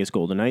the Vegas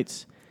Golden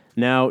Knights.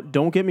 Now,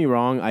 don't get me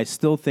wrong. I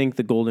still think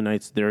the Golden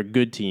Knights, they're a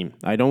good team.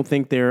 I don't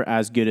think they're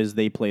as good as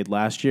they played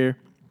last year.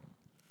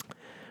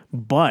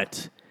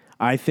 But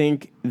I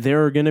think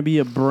they're going to be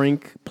a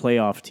brink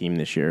playoff team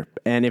this year.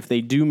 And if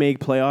they do make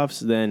playoffs,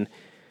 then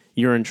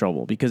you're in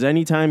trouble. Because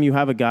anytime you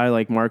have a guy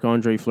like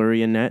Marc-Andre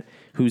Fleury in net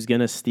who's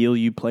going to steal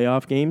you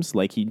playoff games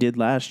like he did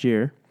last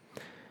year,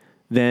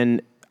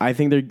 then I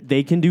think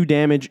they can do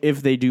damage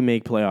if they do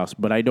make playoffs.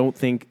 But I don't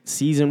think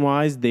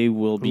season-wise they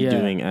will be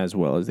doing as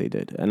well as they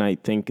did. And I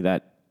think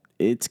that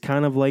it's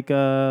kind of like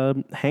a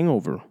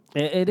hangover.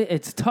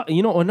 It's tough.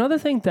 You know, another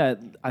thing that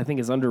I think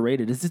is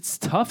underrated is it's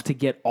tough to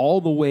get all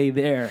the way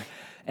there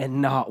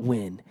and not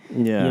win.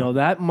 Yeah. You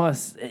know,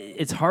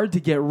 it's hard to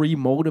get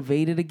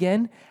remotivated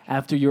again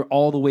after you're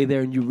all the way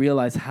there and you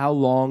realize how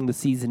long the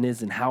season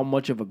is and how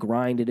much of a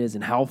grind it is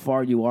and how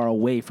far you are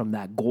away from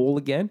that goal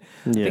again.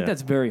 I Yeah. think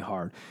that's very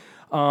hard.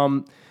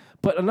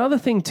 But another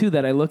thing, too,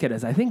 that I look at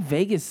is I think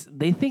Vegas,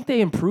 they think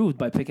they improved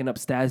by picking up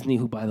Stasny,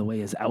 who, by the way,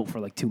 is out for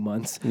like 2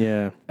 months.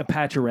 Yeah. And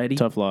Pacioretty.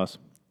 Tough loss.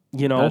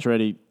 You know,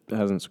 Pacioretty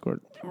hasn't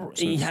scored.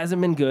 he hasn't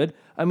been good.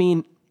 I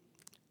mean,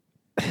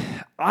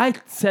 I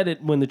said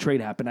it when the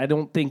trade happened.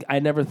 I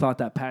never thought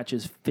that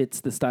Patches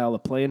fits the style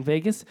of play in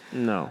Vegas.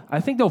 No.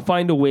 I think they'll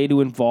find a way to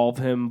involve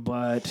him,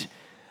 but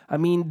I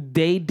mean,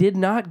 they did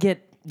not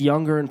get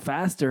younger and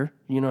faster.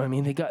 You know what I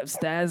mean? They got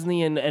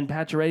Stasny and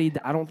Pacioretty.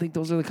 I don't think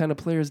those are the kind of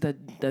players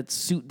that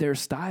suit their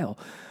style.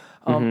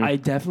 I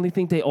definitely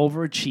think they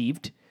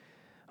overachieved.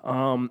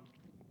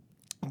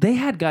 They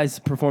had guys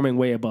performing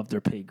way above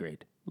their pay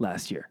grade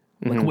last year.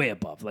 Like way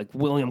above. Like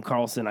William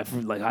Karlsson,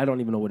 I don't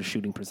even know what his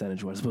shooting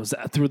percentage was. It was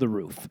through the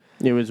roof.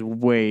 It was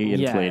way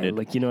inflated. Yeah,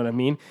 like, you know what I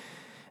mean?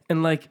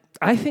 And like,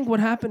 I think what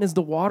happened is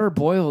the water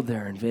boiled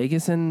there in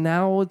Vegas, and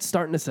now it's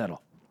starting to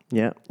settle.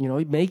 Yeah. You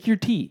know, make your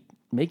tea.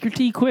 Make your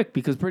tea quick,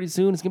 because pretty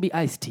soon it's going to be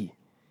iced tea.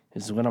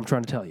 This is what I'm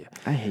trying to tell you.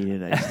 I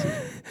hated iced tea.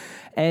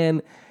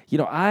 And, you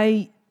know,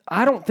 I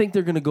don't think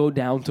they're going to go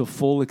down to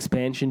full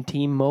expansion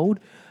team mode.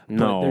 But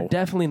No. they're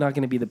definitely not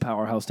going to be the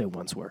powerhouse they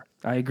once were.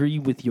 I agree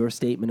with your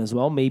statement as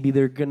well. Maybe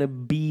they're going to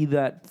be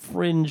that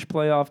fringe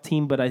playoff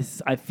team, but I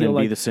feel And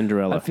like be the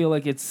Cinderella. I feel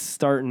like it's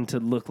starting to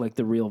look like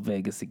the real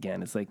Vegas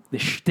again. It's like the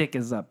shtick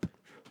is up.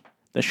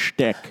 The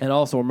shtick. And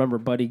also remember,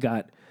 Buddy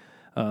got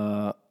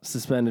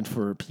suspended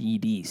for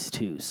PEDs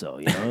too. So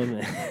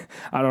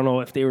I don't know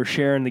if they were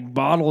sharing the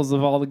bottles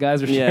of all the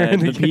guys were Yeah, sharing.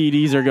 the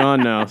PEDs are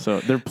gone now, so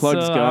their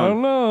plug's so, gone. I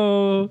don't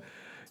know.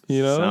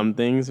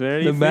 Something's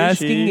very the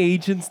masking fishy.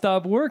 agent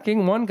stopped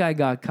working. One guy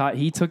got caught.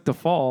 He took the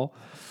fall.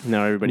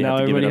 Now everybody Now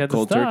had to give everybody it had up to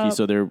cold turkey, stop.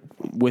 so they're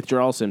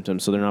withdrawal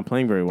symptoms, so they're not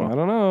playing very I well.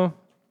 don't know.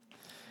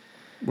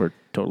 We're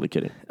totally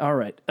kidding. All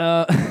right.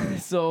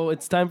 So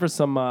it's time for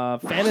some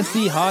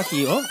fantasy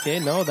hockey. Okay,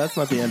 no, that's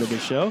not the end of the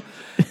show.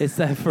 It's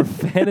time for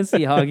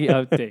fantasy hockey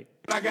update.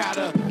 I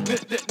gotta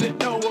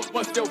know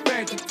what's your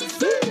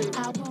fantasy.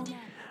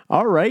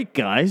 All right,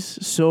 guys.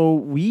 So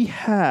we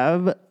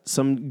have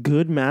some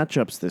good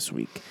matchups this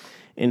week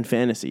in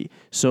fantasy.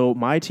 So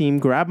my team,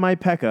 Grab My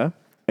Pekka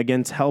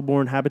against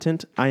Hellborn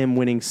Habitant. I am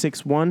winning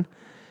 6-1.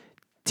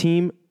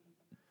 Team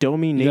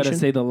Domination. You got to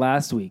say the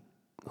last week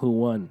who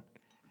won.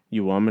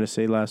 You want me to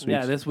say last week?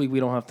 Yeah, this week we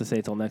don't have to say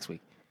it till next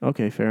week.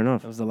 Okay, fair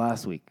enough. That was the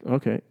last week.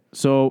 Okay.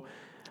 So,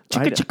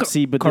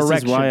 see, but this is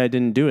Correction. why I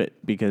didn't do it,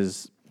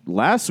 because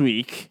last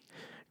week,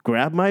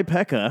 Grab My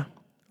Pekka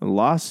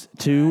lost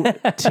to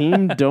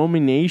Team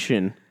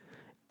Domination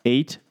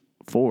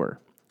 8-4.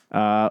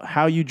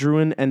 How You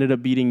Druin ended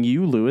up beating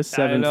you, Lewis, 7-5.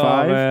 I know,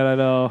 man, I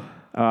know.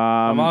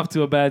 I'm off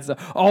to a bad start.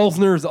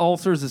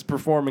 Ulcers is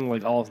performing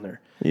like Alsner.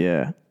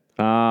 Yeah.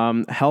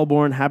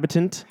 Hellborn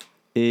Habitant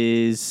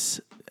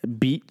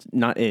beat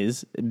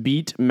Max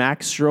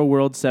Stro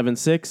World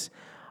 7-6.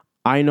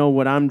 I Know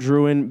What I'm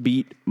Druin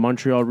beat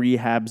Montreal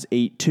Rehabs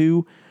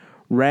 8-2.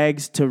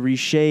 Rags to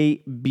Riche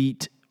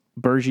beat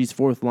Bergie's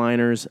Fourth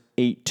Liners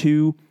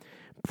 8-2.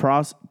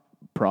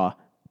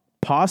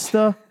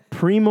 Pasta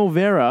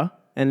Primavera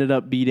ended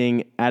up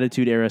beating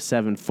Attitude Era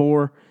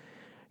 7-4.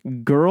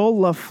 Girl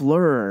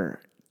Lafleur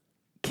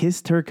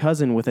kissed her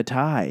cousin with a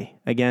tie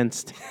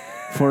against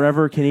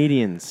Forever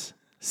Canadians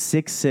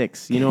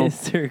 6-6. You know,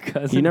 Kissed her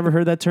cousin. you never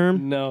heard that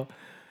term? No.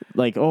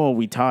 Like, oh,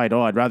 we tied.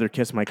 Oh, I'd rather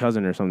kiss my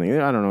cousin or something.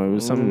 I don't know. It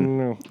was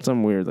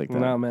something weird like that.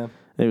 No, man.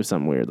 It was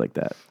something weird like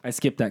that. I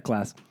skipped that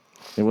class.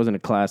 It wasn't a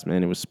class,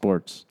 man. It was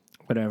sports.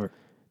 Whatever.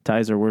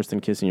 Ties are worse than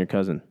kissing your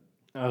cousin.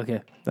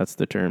 Okay. That's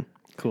the term.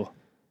 Cool.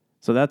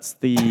 So that's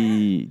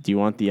the. Do you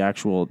want the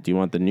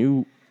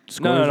new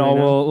scores? No. right now?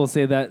 We'll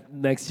say that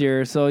next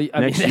year. So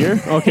Next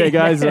year? Okay,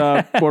 guys,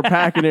 we're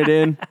packing it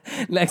in.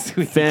 next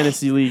week.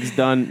 Fantasy League's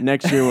done.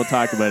 Next year we'll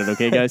talk about it,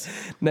 okay, guys?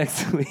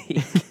 Next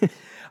week.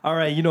 All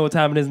right, you know what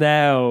time it is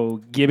now,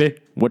 Gibby.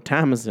 What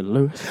time is it,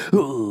 Lewis?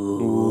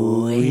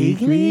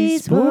 Weekly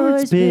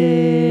Sports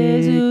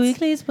Picks.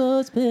 Weekly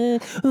Sports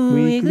Picks.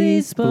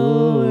 Weekly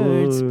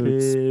Sports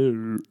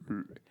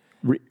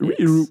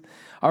Picks.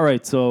 All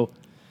right, so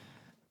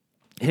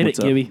hit What's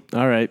it, up? Gibby.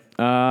 All right.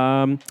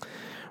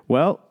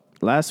 Well,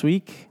 last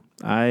week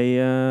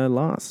I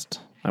lost.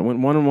 I went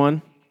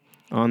 1-1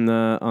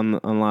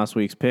 on last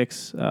week's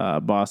picks.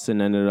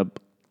 Boston ended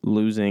up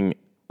losing.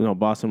 No,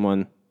 Boston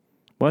won.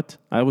 What?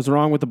 I was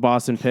wrong with the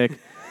Boston pick.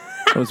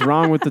 I was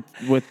wrong with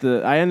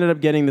the. I ended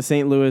up getting the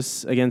St.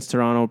 Louis against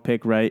Toronto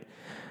pick right.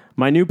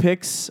 My new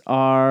picks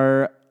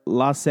are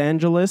Los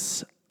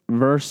Angeles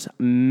versus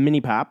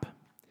Minipop.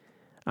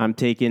 I'm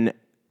taking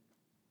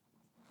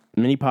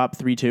Minipop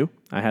 3-2.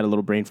 I had a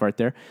little brain fart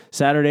there.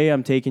 Saturday,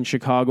 I'm taking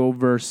Chicago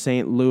versus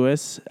St.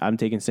 Louis. I'm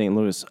taking St.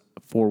 Louis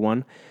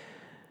 4-1.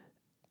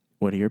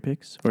 What are your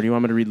picks? Or do you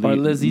want me to read Or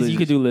Lizzie's. You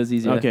could do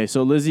Lizzie's, yeah. Okay,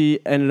 so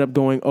Lizzie ended up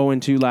going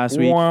 0-2 last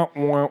week.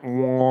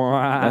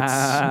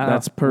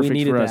 That's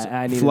perfect for us.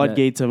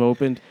 Floodgates have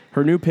opened.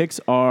 Her new picks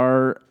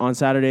are on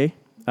Saturday,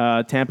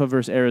 Tampa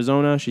versus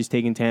Arizona. She's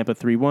taking Tampa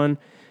 3-1.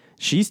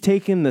 She's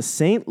taken the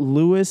St.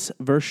 Louis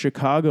versus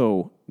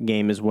Chicago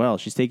game as well.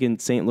 She's taken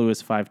St.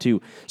 Louis 5-2.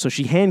 So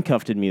she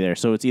handcuffed me there.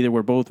 So it's either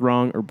we're both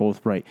wrong or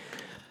both right.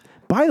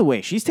 By the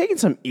way, she's taking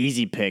some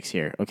easy picks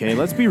here. Okay,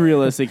 let's be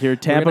realistic here.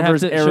 Tampa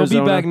versus Arizona.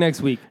 She'll be back next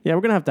week. Yeah,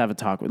 we're gonna have a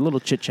talk, a little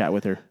chit chat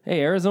with her.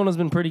 Hey, Arizona's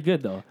been pretty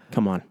good though.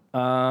 Come on.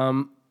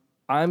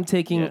 I'm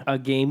taking a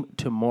game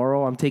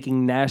tomorrow. I'm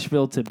taking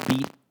Nashville to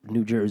beat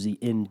New Jersey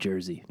in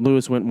Jersey.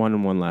 Lewis went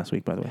 1-1 last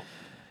week, by the way.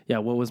 Yeah,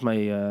 what was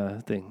my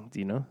thing? Do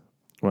you know?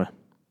 What?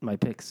 My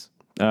picks.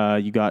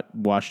 You got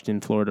Washington,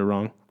 Florida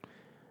wrong.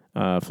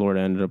 Florida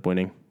ended up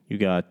winning. You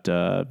got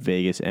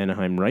Vegas,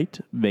 Anaheim right.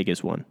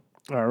 Vegas won.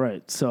 All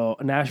right. So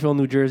Nashville,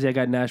 New Jersey. I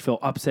got Nashville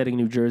upsetting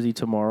New Jersey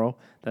tomorrow.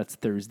 That's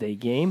Thursday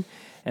game.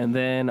 And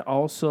then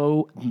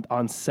also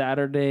on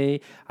Saturday,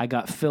 I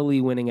got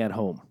Philly winning at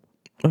home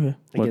Okay.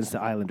 against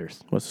the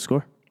Islanders. What's the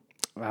score?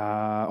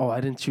 I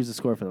didn't choose the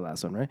score for the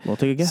last one, right? Well,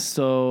 take a guess.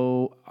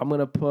 So I'm going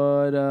to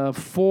put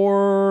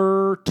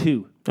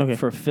 4-2 Okay.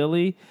 for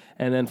Philly.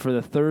 And then for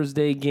the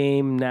Thursday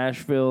game,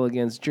 Nashville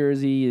against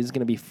Jersey is going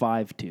to be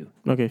 5-2.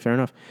 Okay, fair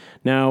enough.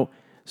 Now,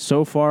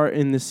 so far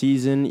in the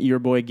season, your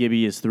boy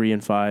Gibby is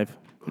 3-5.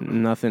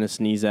 Nothing to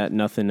sneeze at,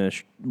 nothing to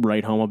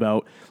write home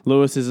about.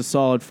 Lewis is a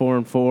solid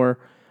 4-4,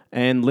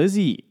 and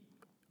Lizzie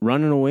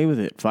running away with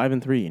it,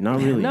 5-3. Not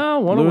really. No,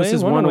 one Lewis away,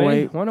 is one one away,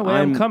 away. one away.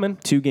 I'm coming.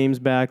 2 games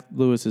back.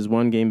 Lewis is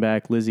 1 game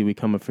back. Lizzie, we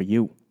coming for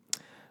you.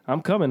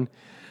 I'm coming.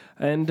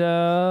 And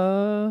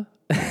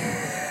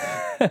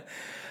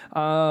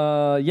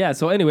Yeah,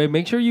 so anyway,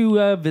 make sure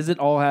you visit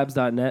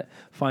allhabs.net,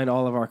 find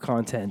all of our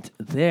content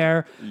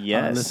there.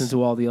 Yes. Listen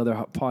to all the other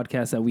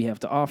podcasts that we have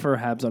to offer.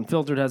 Habs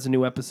Unfiltered has a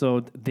new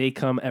episode. They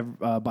come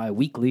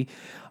bi-weekly.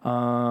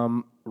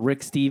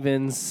 Rick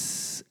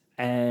Stevens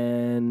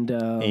and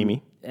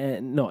Amy.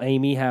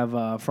 Amy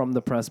have From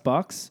the Press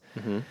Box.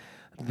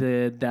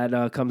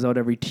 That comes out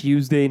every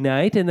Tuesday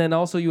night. And then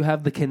also you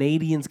have the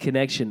Canadians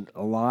Connection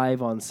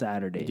live on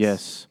Saturdays.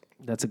 Yes.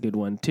 That's a good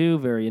one too.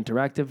 Very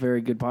interactive,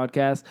 very good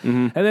podcast.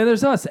 And then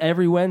there's us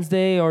every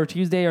Wednesday or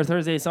Tuesday or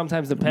Thursday,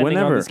 sometimes depending on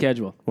Whenever. the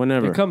schedule.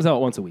 Whenever. It comes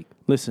out once a week.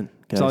 Listen, guys.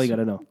 That's all you got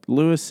to know.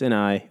 Lewis and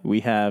I,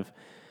 we have,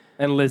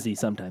 And Lizzie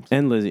sometimes.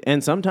 and Lizzie,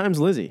 and sometimes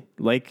Lizzie.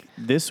 Like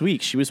this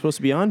week, she was supposed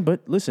to be on, but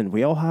listen,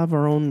 we all have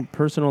our own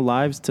personal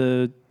lives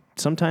to,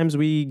 sometimes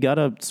we got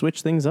to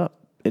switch things up.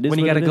 It is When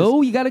you what got to it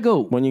go, is. you got to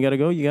go. When you got to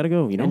go, you got to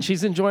go, you know? And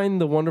she's enjoying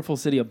the wonderful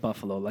city of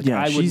Buffalo. Like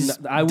Yeah, I she's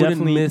wouldn't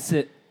definitely- miss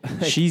it.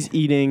 She's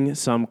eating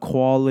some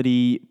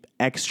quality,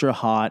 extra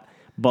hot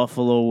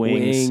buffalo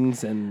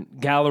Wings and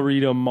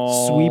Galleria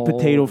Mall. sweet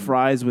potato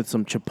fries with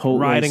some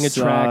chipotle Riding a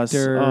sauce.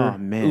 tractor. Oh,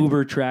 man.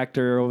 Uber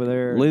tractor over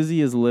there.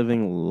 Lizzie is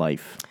living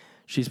life.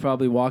 She's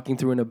probably walking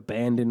through an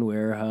abandoned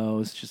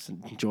warehouse, just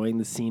enjoying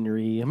the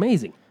scenery.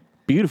 Amazing.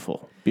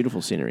 Beautiful,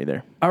 beautiful scenery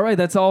there. All right,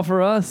 that's all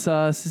for us.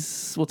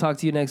 We'll talk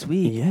to you next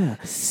week. Yeah.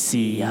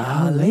 See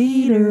ya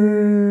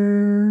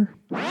later.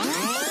 No,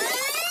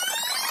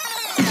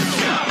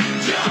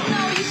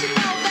 you should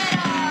know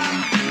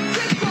that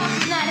Chris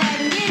Cross is not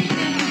having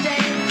anything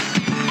today.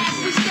 As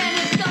we stand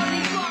and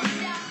slowly cross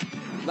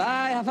down.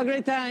 Bye, have a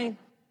great time.